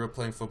he grew up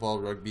playing football,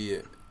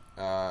 rugby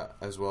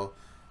as well.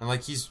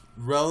 And he's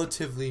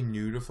relatively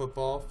new to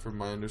football, from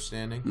my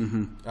understanding.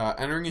 Mm-hmm.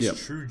 Entering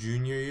his true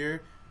junior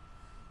year,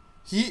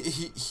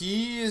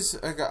 he is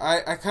a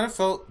guy. I kind of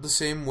felt the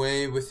same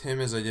way with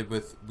him as I did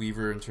with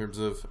Weaver in terms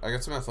of I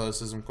got some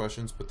athleticism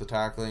questions, but the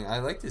tackling, I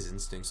liked his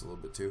instincts a little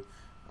bit too.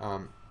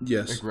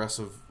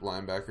 Aggressive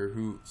linebacker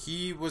who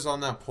he was on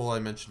that poll I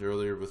mentioned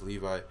earlier with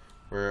Levi,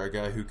 where a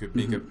guy who could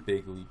make a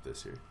big leap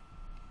this year.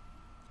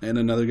 And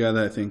another guy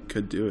that I think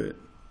could do it.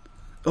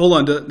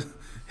 Hold on,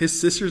 his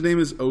sister's name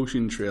is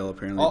Ocean Trail.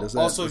 Apparently, his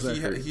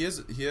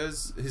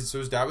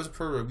dad was a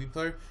pro rugby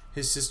player.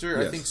 His sister,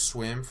 I think,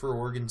 swam for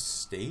Oregon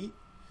State,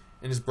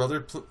 and his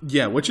brother.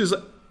 Which is,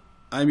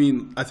 I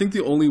mean, I think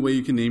the only way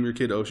you can name your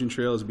kid Ocean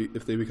Trail is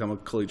if they become a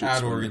collegiate at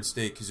swimmer. Oregon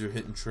State, because you're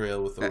hitting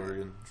trail with the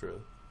Oregon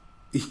Trail.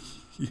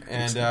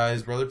 And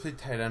his brother played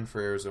tight end for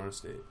Arizona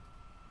State.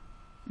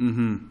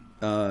 Mm-hmm.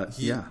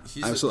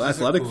 He's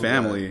athletic cool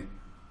family. Guy.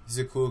 He's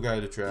a cool guy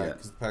to track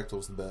because the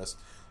Pac-12's the best.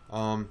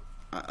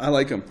 I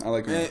like him.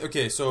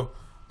 Okay, so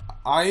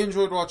I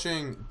enjoyed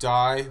watching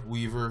Dye,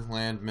 Weaver,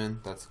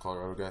 Landman. That's the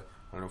Colorado guy.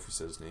 I don't know if he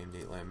said his name,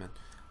 Nate Landman.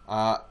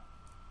 I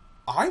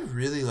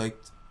really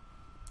liked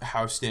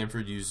how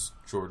Stanford used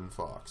Jordan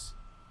Fox.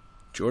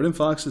 Jordan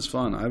Fox is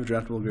fun. I have a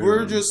draftable grade.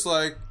 We're just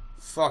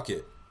fuck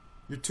it.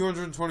 You're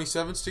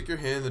 227, stick your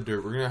hand in the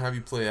dirt. We're going to have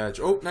you play edge.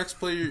 Oh, next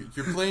play,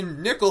 you're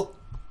playing nickel.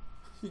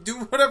 You do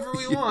whatever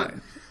we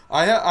want.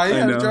 I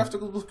had a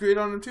draftable grade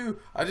on him, too.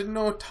 I didn't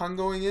know a ton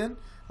going in.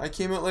 I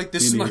came out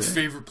this is my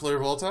favorite player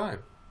of all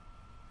time.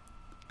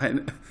 I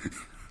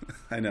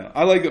know.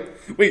 I like it.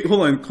 Wait,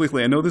 hold on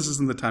quickly. I know this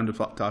isn't the time to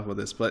talk about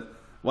this, but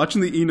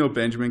watching the Eno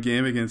Benjamin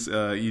game against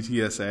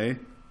UTSA,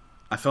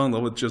 I fell in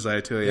love with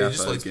Josiah Tui. Yeah, he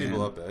just lights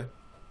people up, eh?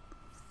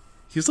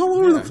 He's all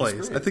over the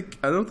place.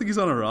 I don't think he's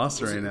on a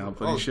roster right now,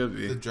 but he should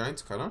be. The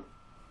Giants cut him?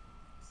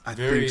 I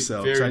think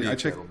so. I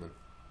checked.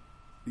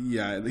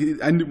 Yeah,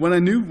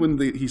 when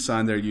he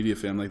signed there at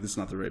UDFA, I'm like, this is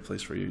not the right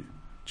place for you,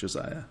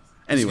 Josiah.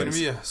 Anyways,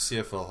 he's going to be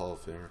a CFL Hall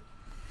of Famer.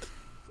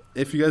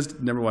 If you guys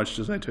never watched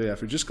Josiah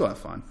Tuiafu, just go have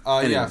fun.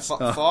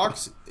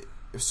 Fox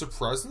is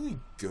surprisingly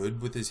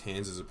good with his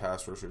hands as a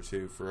pass rusher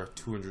too for a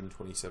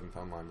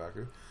 227-pound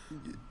linebacker.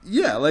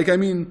 Yeah, I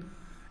mean,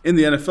 in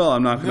the NFL,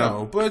 I'm not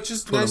going to. But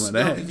just nice to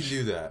know he can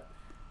do that.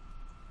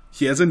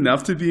 He has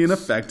enough to be an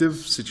effective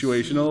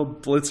situational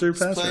blitzer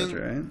pass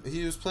rusher, right?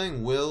 He was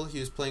playing will.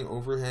 He was playing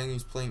overhang. He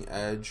was playing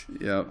edge.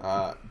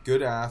 Yeah.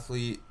 Good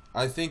athlete.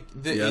 I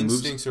think the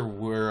instincts are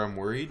where I'm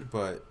worried,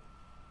 but.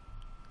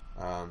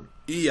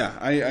 Yeah,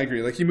 I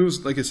agree. He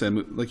moves, like you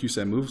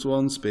said, moves well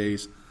in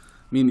space. I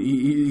mean,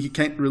 he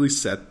can't really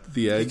set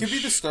the edge. He could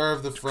be the star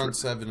of the front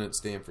seven at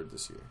Stanford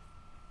this year.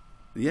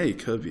 Yeah, he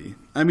could be.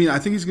 I mean, I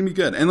think he's gonna be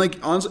good. And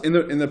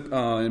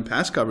in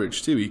pass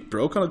coverage too, he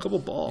broke on a couple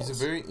balls.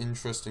 He's a very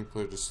interesting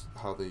player, just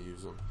how they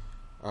use him.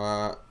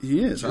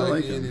 He is. I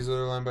like any him. of these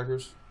other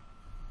linebackers?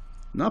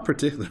 Not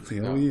particularly.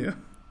 No. Oh yeah.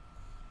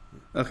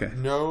 Okay.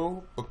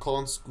 No, but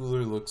Colin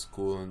Schooler looks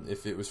cool, and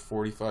if it was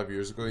 45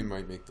 years ago, he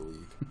might make the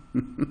league.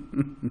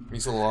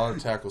 Makes a lot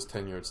of tackles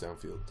 10 yards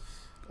downfield.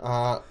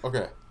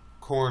 Okay,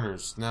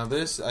 corners. Now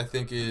this, I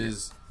think,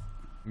 is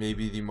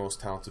maybe the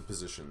most talented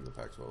position in the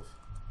Pac-12.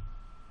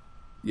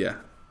 Yeah.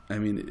 I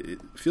mean, it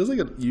feels like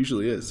it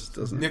usually is,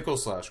 doesn't it? Nickel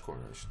 /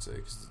 corner, I should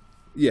say.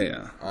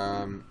 Yeah.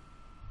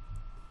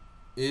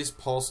 Is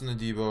Paulson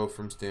Adebo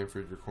from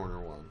Stanford your corner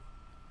one?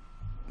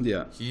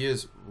 Yeah. He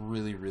is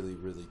really, really,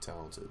 really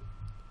talented.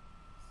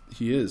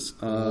 He is.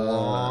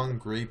 Long,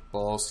 great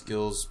ball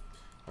skills,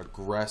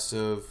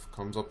 aggressive,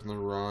 comes up in the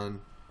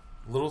run.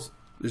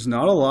 There's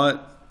not a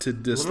lot to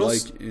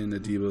dislike in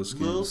Adebo's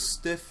game. Little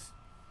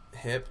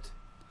stiff-hipped.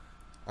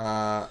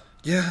 Yeah,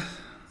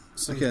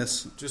 I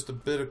guess. Just a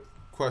bit of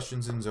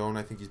questions in zone.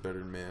 I think he's better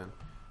than man.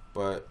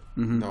 But,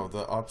 no,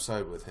 the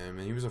upside with him,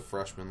 and he was a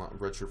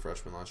redshirt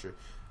freshman last year.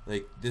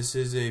 This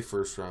is a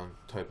first-round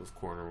type of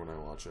corner when I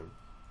watch him.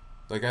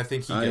 I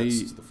think he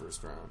gets to the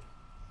first round.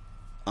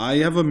 I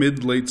have a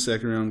mid-late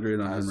second round grade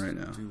on him right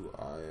now. Do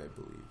I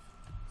believe.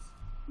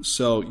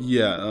 So,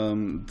 yeah,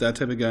 that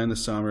type of guy in the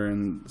summer.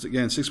 And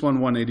again, 6'1",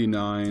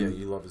 189. Yeah,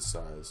 you love his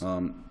size.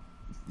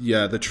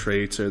 Yeah, the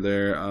traits are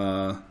there.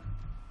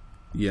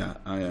 Yeah,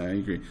 I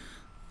agree.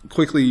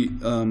 Quickly,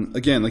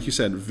 again, like you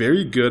said,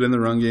 very good in the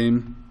run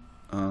game.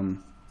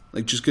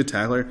 Like, just good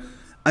tackler.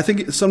 I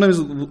think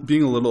sometimes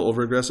being a little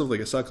over-aggressive,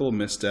 like I saw a couple of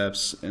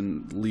missteps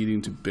and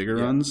leading to bigger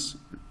runs.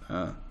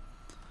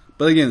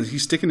 But again,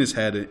 he's sticking his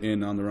head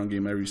in on the run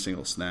game every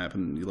single snap,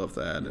 and you love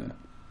that. And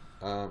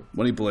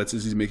when he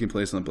blitzes, he's making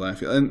plays on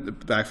the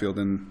backfield,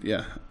 and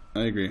yeah,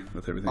 I agree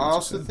with everything. I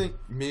also think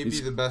maybe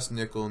the best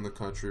nickel in the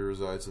country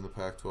resides in the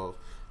Pac-12.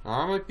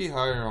 Now, I might be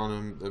higher on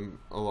him than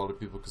a lot of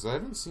people because I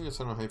haven't seen a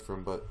ton of hype from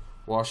him, but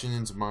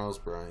Washington's Miles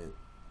Bryant.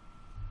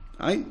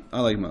 I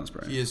like Miles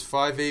Bryant. He is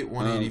 5'8",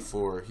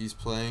 184. He's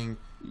playing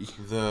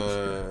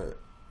the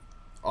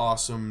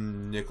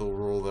awesome nickel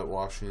role that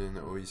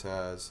Washington always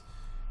has.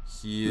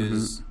 He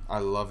is. I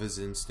love his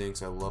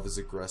instincts. I love his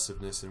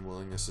aggressiveness and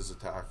willingness as a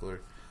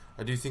tackler.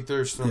 I do think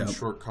there's some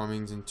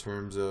shortcomings in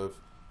terms of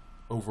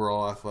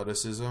overall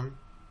athleticism,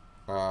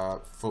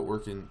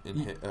 footwork,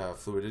 and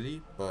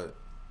fluidity. But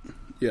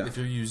if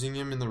you're using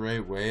him in the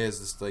right way as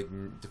this like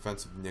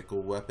defensive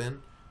nickel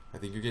weapon, I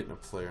think you're getting a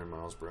player in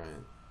Miles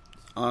Bryant.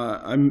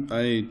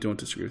 I don't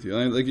disagree with you.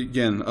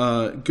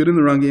 Good in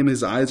the run game.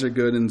 His eyes are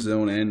good in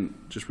zone and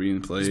just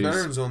reading plays. He's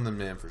better in zone than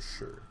man for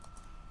sure.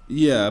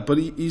 Yeah, but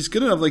he's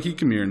good enough. Like he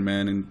can mirror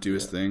man and do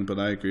his thing. But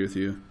I agree with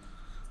you.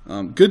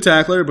 Good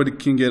tackler, but he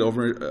can get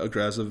over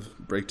aggressive,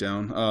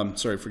 breakdown.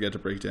 Forget to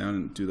break down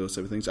and do those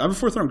type of things. I have a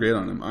 4th round grade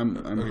on him. I'm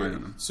high on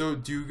him. So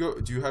do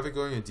you have it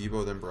going at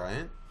Debo then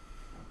Bryant?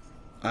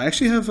 I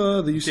actually have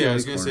the UCLA. Yeah, I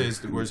was gonna say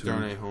where's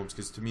Darnay Holmes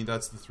because to me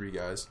that's the 3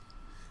 guys.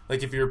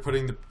 Like if you're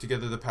putting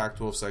together the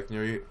Pac-12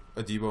 secondary,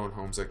 Adebo and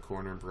Holmes at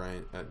corner, and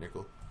Bryant at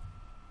nickel.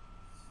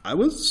 I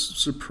was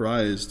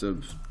surprised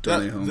of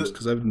Darnay Holmes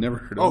because I've never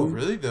heard of him. Oh,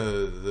 really?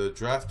 The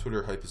draft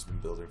Twitter hype has been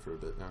building for a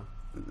bit now.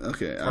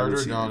 Okay. Carter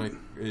Donick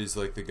is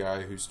like the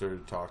guy who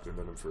started talking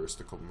about him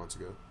first a couple months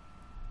ago.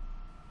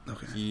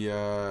 Okay. He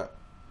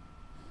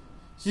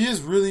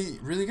is really,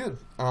 really good.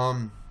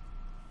 I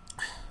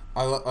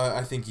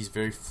think he's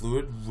very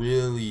fluid,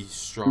 really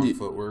strong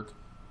footwork.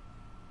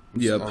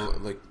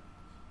 Yep. Like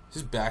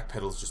his back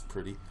pedal is just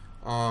pretty.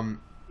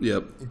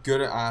 Yep.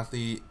 Good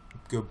athlete,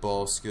 good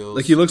ball skills.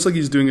 Like he looks like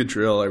he's doing a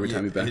drill every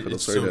time he back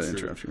pedals. Sorry to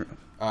interrupt you.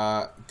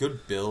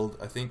 Good build.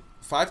 I think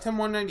 5'10",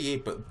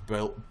 198, but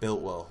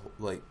built well.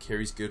 Like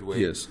carries good weight.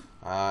 He is.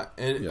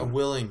 And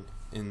willing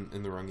in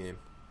the run game.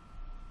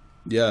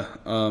 Yeah.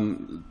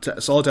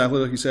 Solid tackler,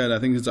 like you said. I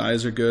think his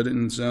eyes are good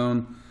in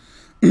zone.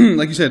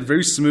 Like you said,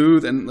 very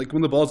smooth, and like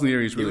when the ball's in the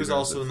air, he's really aggressive.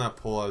 Also in that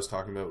poll I was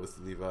talking about with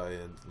Levi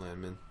and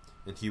Landman,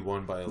 and he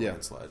won by a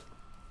landslide.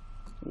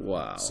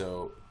 Wow.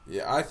 So,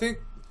 yeah, I think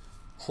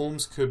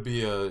Holmes could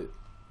be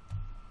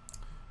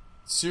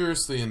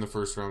seriously in the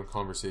first round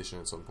conversation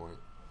at some point.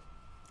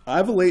 I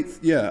have a late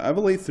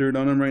 3rd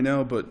on him right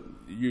now, but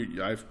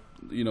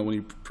when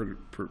you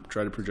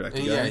try to project,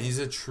 and he's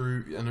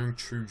entering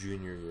true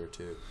junior year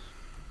too.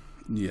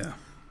 Yeah.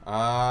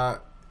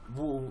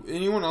 Will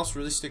anyone else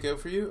really stick out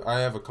for you? I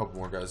have a couple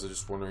more guys. I'm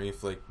just wondering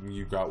if like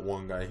you got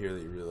one guy here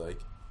that you really like.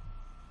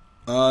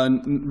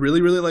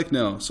 Really, really like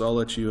no. So I'll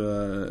let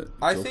you.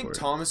 I think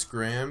Thomas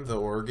Graham, the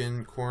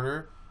Oregon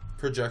corner,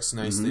 projects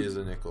nicely as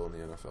a nickel in the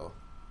NFL.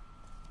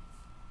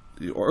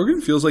 The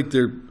Oregon feels like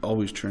they're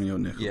always churning out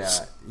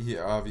nickels.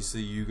 Yeah.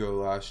 Obviously,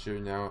 Hugo last year.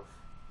 Now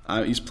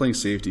he's playing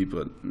safety,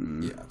 but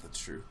yeah, that's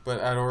true. But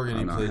at Oregon,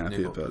 he played nickel. I'm not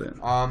happy about it.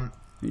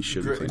 He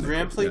should play nickel.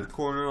 Graham played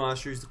corner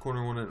last year. He's the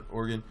corner one at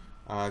Oregon,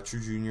 true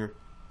junior.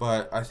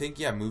 But I think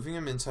moving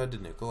him inside to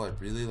nickel, I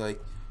really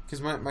like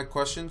because my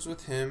questions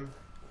with him.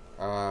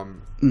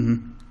 Come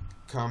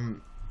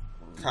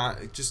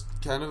just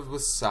kind of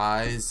with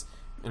size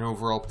and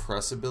overall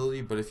press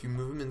ability, but if you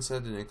move him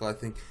inside the nickel, I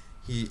think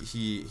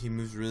he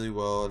moves really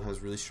well and has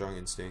really strong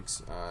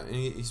instincts. And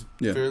he's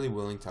fairly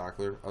willing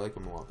tackler. I like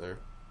him a lot there.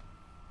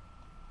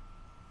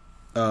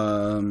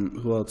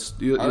 Who else?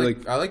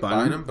 I like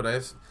Bynum,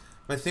 but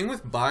my thing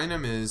with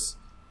Bynum is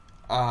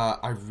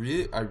I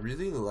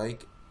really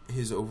like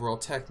his overall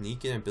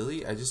technique and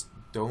ability. I just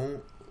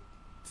don't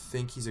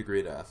think he's a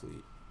great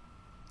athlete.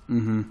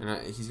 Mm-hmm.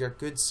 And he's got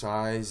good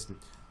size. And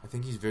I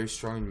think he's very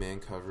strong in man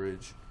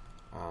coverage.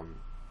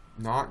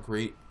 Not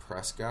great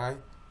press guy,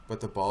 but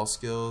the ball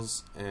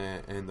skills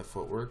and the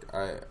footwork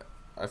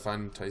I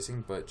find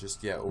enticing. But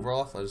just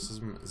overall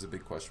athleticism is a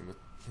big question with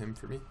him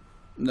for me.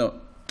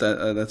 No,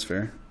 that's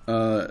fair.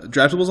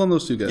 Draftables on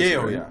those 2 guys. Yeah,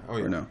 right? Oh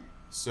yeah. Or no?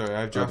 Sorry, I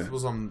have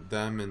draftables on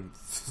them and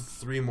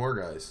 3 more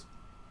guys.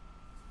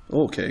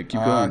 Okay,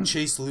 keep going.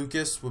 Chase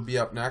Lucas would be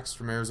up next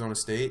from Arizona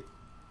State.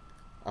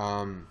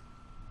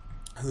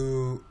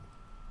 Who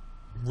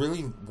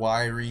really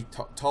wiry,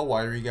 tall,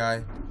 wiry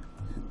guy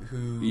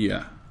who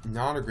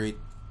not a great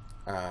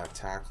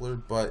tackler,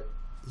 but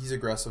he's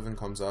aggressive and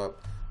comes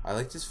up. I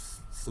like his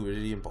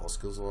fluidity and ball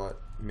skills a lot.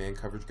 Man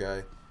coverage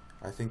guy.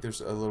 I think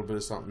there's a little bit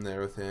of something there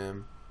with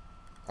him.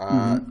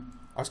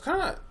 I was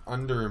kind of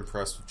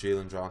underimpressed with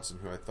Jalen Johnson,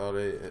 who I thought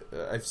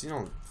I've seen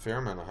a fair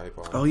amount of hype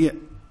on. Oh yeah,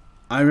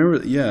 I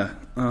remember. Yeah,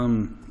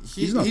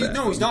 he's not bad.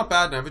 No, he's not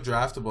bad. Never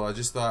draftable. I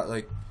just thought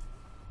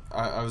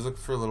I was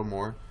looking for a little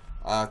more.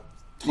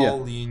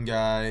 Tall, lean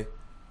guy,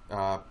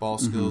 ball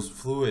skills,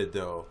 fluid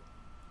though.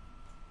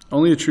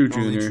 Only a true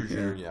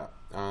junior. Yeah.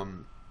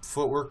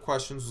 Footwork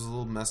questions was a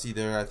little messy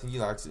there. I think he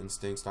lacks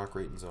instincts. Not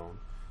great in zone.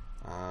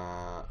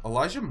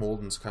 Elijah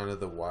Molden's kind of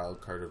the wild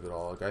card of it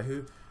all. A guy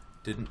who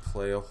didn't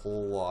play a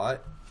whole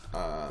lot.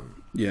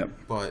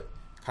 But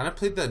kind of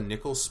played the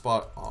nickel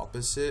spot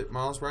opposite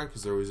Miles Bryant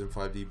because they're always in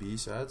 5DB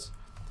sets.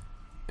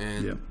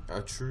 And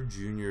a true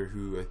junior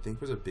who I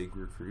think was a big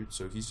recruit.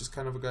 So he's just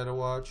kind of a guy to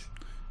watch.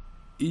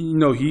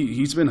 No,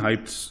 he's been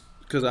hyped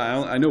because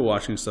I know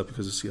watching stuff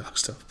because of Seahawks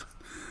stuff.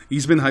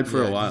 He's been hyped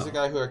for a while. He's a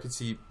guy who I could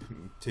see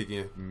taking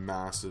a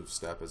massive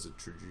step as a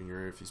true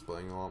junior if he's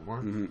playing a lot more.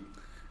 Mm-hmm.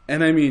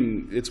 And I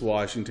mean, it's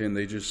Washington;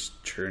 they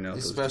just churn out.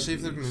 Especially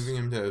if those they're moving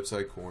him to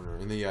outside corner,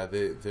 and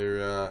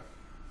they're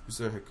who's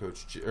their head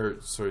coach?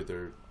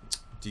 Their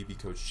DB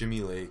coach, Jimmy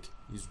Lake.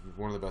 He's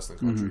one of the best in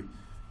the country.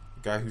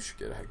 A guy who should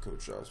get a head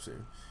coach job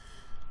soon.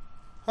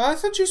 I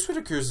thought Chase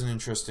Whitaker is an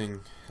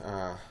interesting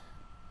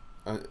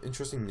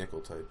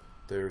nickel type.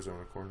 The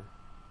Arizona corner.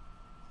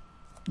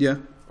 Yeah.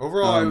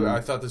 Overall, I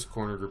thought this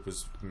corner group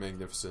was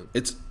magnificent.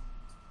 It's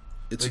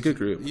a good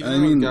group.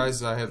 Even the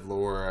guys I have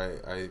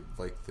lower, I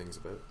like things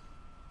about.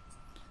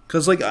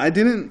 Because I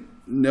didn't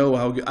know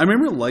how good. I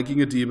remember liking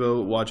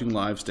Adebo watching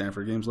live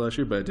Stanford games last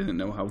year, but I didn't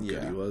know how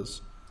good he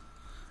was.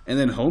 And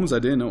then Holmes, I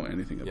didn't know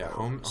anything about. Yeah,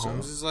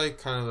 Holmes is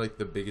kind of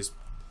the biggest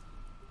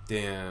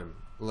damn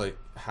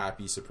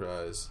happy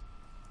surprise.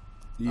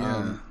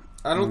 Yeah.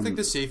 I don't think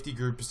the safety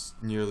group is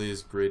nearly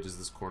as great as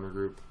this corner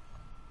group.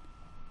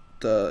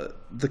 Davis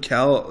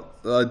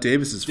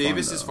is fun.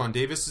 Davis is fun.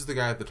 Davis is the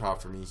guy at the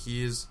top for me.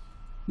 He is.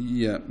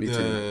 Yeah, me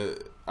too.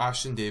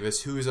 Ashton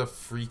Davis, who is a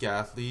freak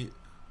athlete.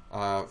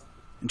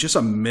 Just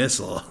a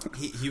missile.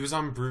 He was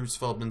on Bruce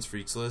Feldman's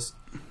freaks list.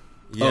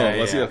 Yeah,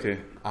 was he? Okay.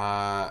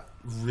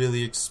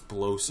 Really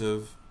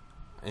explosive,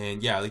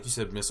 and like you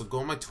said, missile. Go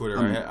on my Twitter.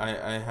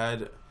 I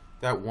had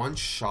that one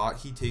shot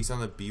he takes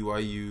on the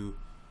BYU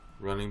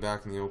running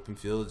back in the open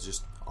field is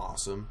just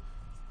awesome.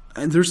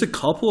 And there's a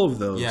couple of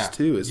those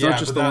too. It's not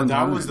just the one.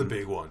 That was the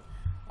big one.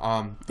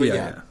 I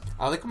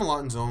like him a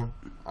lot in zone.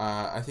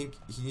 I think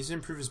he needs to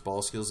improve his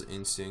ball skills,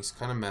 instincts,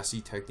 kind of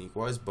messy technique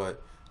wise,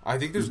 but I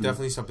think there's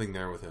definitely something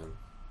there with him.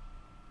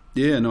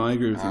 Yeah, no, I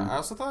agree with you. I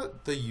also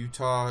thought the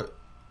Utah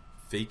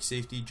fake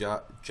safety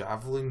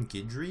Javelin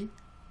Guidry,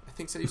 I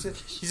think so you said.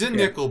 He's a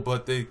nickel,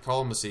 but they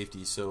call him a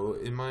safety. So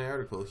in my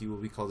article, he will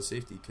be called a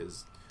safety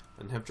because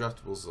I didn't have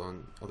draftables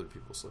on other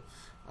people. So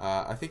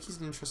I think he's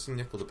an interesting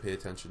nickel to pay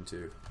attention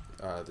to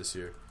this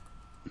year.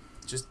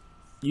 Just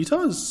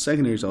Utah's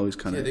secondary is always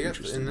kind of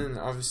interesting. And then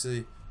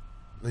obviously,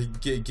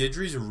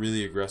 Guidry's a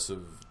really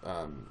aggressive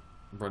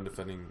run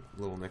defending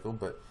little nickel,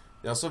 but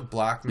they also have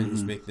Blackman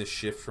who's making the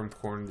shift from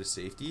corner to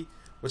safety,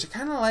 which I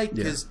kind of like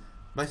because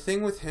my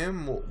thing with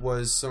him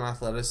was some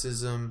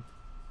athleticism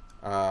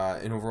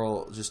and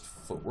overall just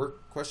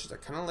footwork questions. I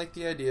kind of like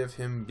the idea of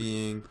him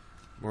being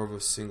more of a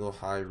single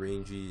high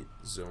rangy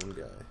zone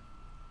guy.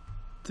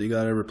 So you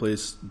got to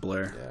replace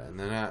Blair. Yeah, and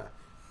then I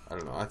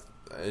don't know.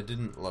 I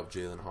didn't love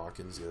Jalen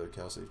Hawkins, the other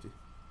Cal safety.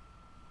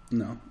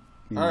 No.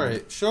 All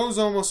right, show's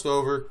almost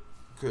over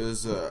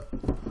because I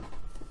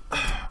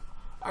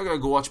gotta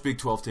go watch Big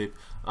 12 tape.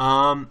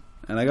 And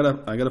I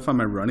gotta find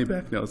my running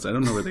back notes. I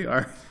don't know where they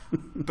are.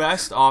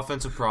 Best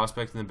offensive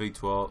prospect in the Big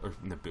 12, or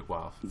in the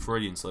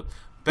Freudian slip.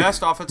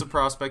 Best offensive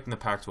prospect in the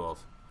Pac-12.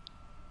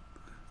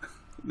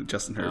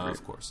 Justin Herbert,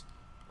 of course.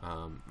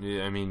 I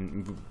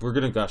mean, we're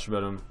gonna gush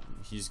about him.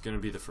 He's gonna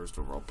be the first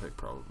overall pick,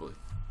 probably.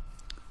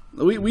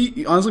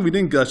 We honestly we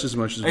didn't gush as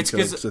much as we could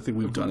because I think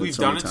we've done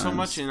it so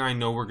much, and I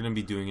know we're gonna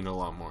be doing it a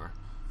lot more.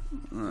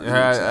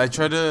 I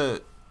try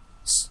to,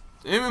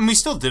 and we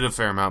still did a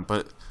fair amount,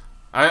 but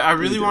I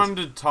really wanted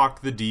to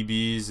talk the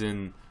DBs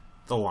and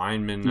the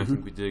linemen. I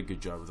think we did a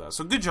good job of that.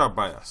 So good job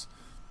by us.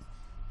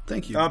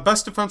 Thank you.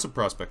 Best defensive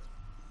prospect.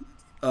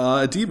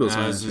 Debo's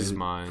as is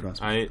mine.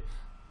 Prospect.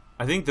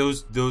 I think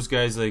those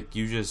guys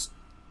you just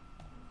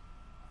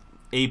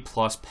A+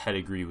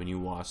 pedigree when you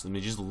watch them. They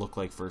just look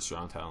like first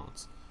round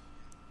talents.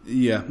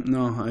 Yeah,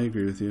 no, I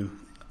agree with you.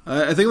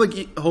 I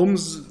think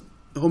Holmes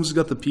has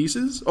got the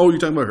pieces. Oh, you're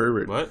talking about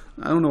Herbert. What?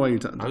 I don't know why you're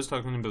talking. I was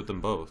talking about them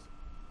both.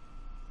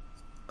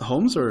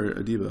 Holmes or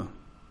Adebo?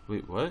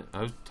 Wait, what?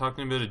 I was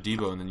talking about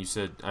Adebo, and then you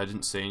said I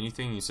didn't say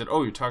anything. And you said,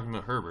 "Oh, you're talking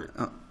about Herbert."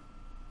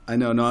 I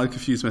know. No, I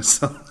confused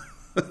myself.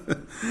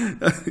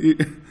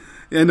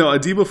 Yeah, no,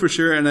 Adebo for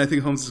sure, and I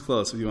think Holmes is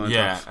close. If you want,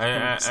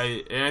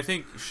 I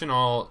think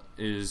Shenault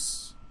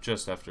is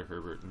just after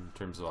Herbert in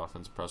terms of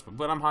offensive prospect,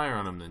 but I'm higher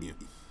on him than you.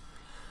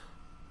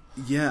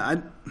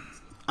 Yeah,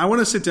 I want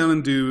to sit down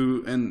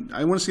and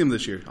I want to see him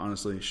this year.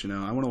 Honestly,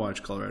 Shenault. I want to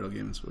watch Colorado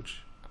games,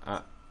 which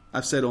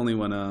I've said only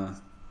when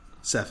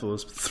Cepha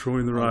was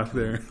throwing the rock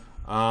there.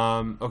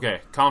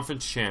 Okay,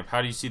 conference champ.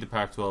 How do you see the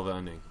Pac-12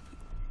 ending?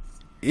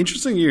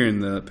 Interesting year in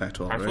the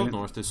Pac-12, Pac-12 right?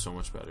 North is so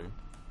much better.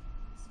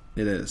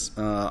 It is.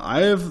 I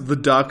have the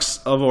Ducks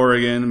of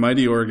Oregon,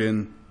 mighty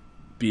Oregon,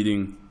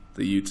 beating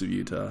the Utes of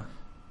Utah.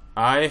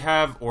 I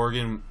have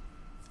Oregon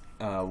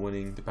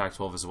winning the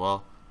Pac-12 as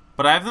well,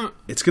 but I have them.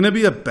 It's going to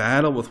be a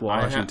battle with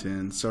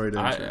Washington. Sorry to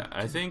interrupt.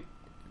 I think.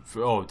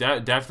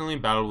 Definitely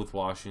battle with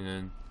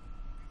Washington.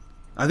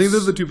 I think they're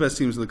the two best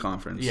teams in the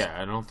conference. Yeah,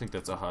 I don't think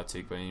that's a hot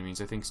take by any means.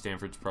 I think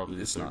Stanford's probably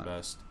the third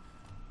best.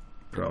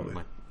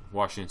 Probably.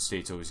 Washington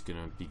State's always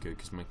going to be good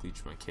because Mike Leach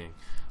is my king.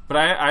 But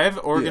I have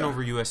Oregon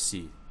over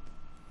USC.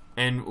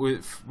 And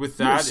with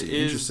that USC, is,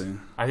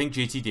 interesting. I think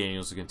JT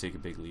Daniels is going to take a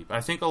big leap.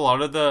 I think a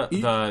lot of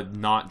the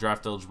not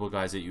draft eligible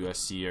guys at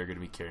USC are going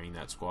to be carrying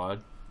that squad.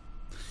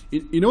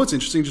 You know what's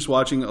interesting? Just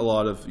watching a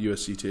lot of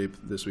USC tape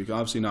this week.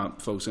 Obviously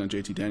not focusing on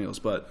JT Daniels,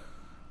 but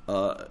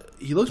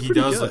he looks pretty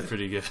good. He does look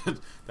pretty good.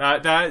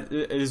 That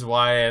is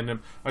why I ended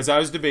up, as I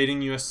was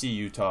debating USC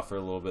Utah for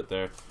a little bit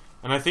there,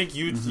 and I think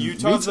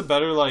Utah's the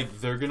better.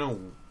 They're gonna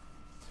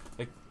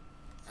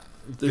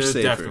they're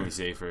safer. definitely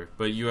safer.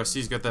 But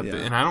USC's got that,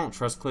 and I don't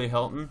trust Clay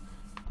Helton,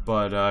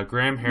 but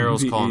Graham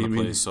Harrell's calling the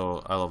plays,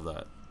 so I love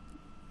that.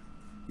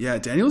 Yeah,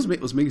 Daniels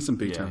was making some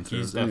big time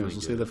throws. We'll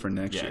say that for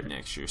next year.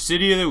 Next year.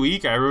 City of the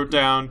week, I wrote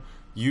down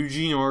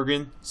Eugene,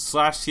 Oregon /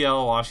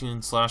 Seattle,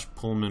 Washington /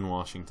 Pullman,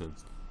 Washington.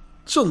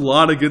 It's a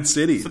lot of good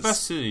cities. It's the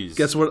best cities.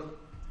 Guess what?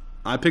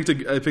 I picked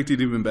an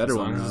even better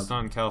one. As long as it's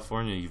not in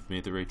California, you've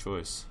made the right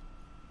choice.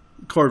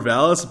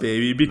 Corvallis,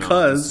 baby,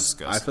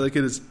 because I feel like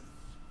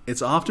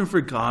it's often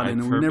forgotten,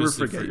 and we never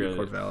forget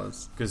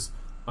Corvallis. Because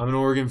I'm an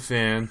Oregon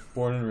fan,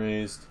 born and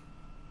raised.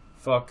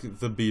 Fuck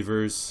the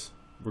Beavers.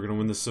 We're going to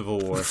win the Civil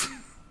War.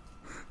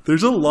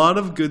 There's a lot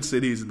of good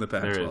cities in the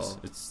Pac-12. There is.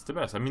 It's the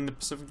best. I mean, the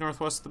Pacific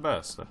Northwest is the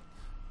best.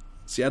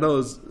 Seattle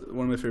is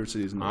one of my favorite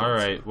cities in the world. All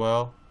right,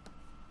 well,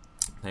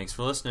 thanks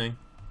for listening.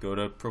 Go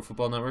to Pro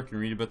Football Network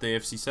and read about the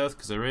AFC South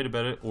because I write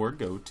about it, or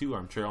go to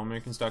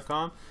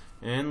armchairallamericans.com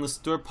and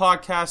listen to our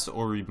podcast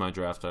or read my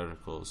draft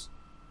articles.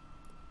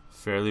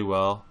 Fairly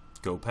well.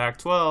 Go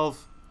Pac-12.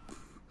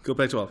 Go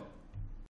Pac-12.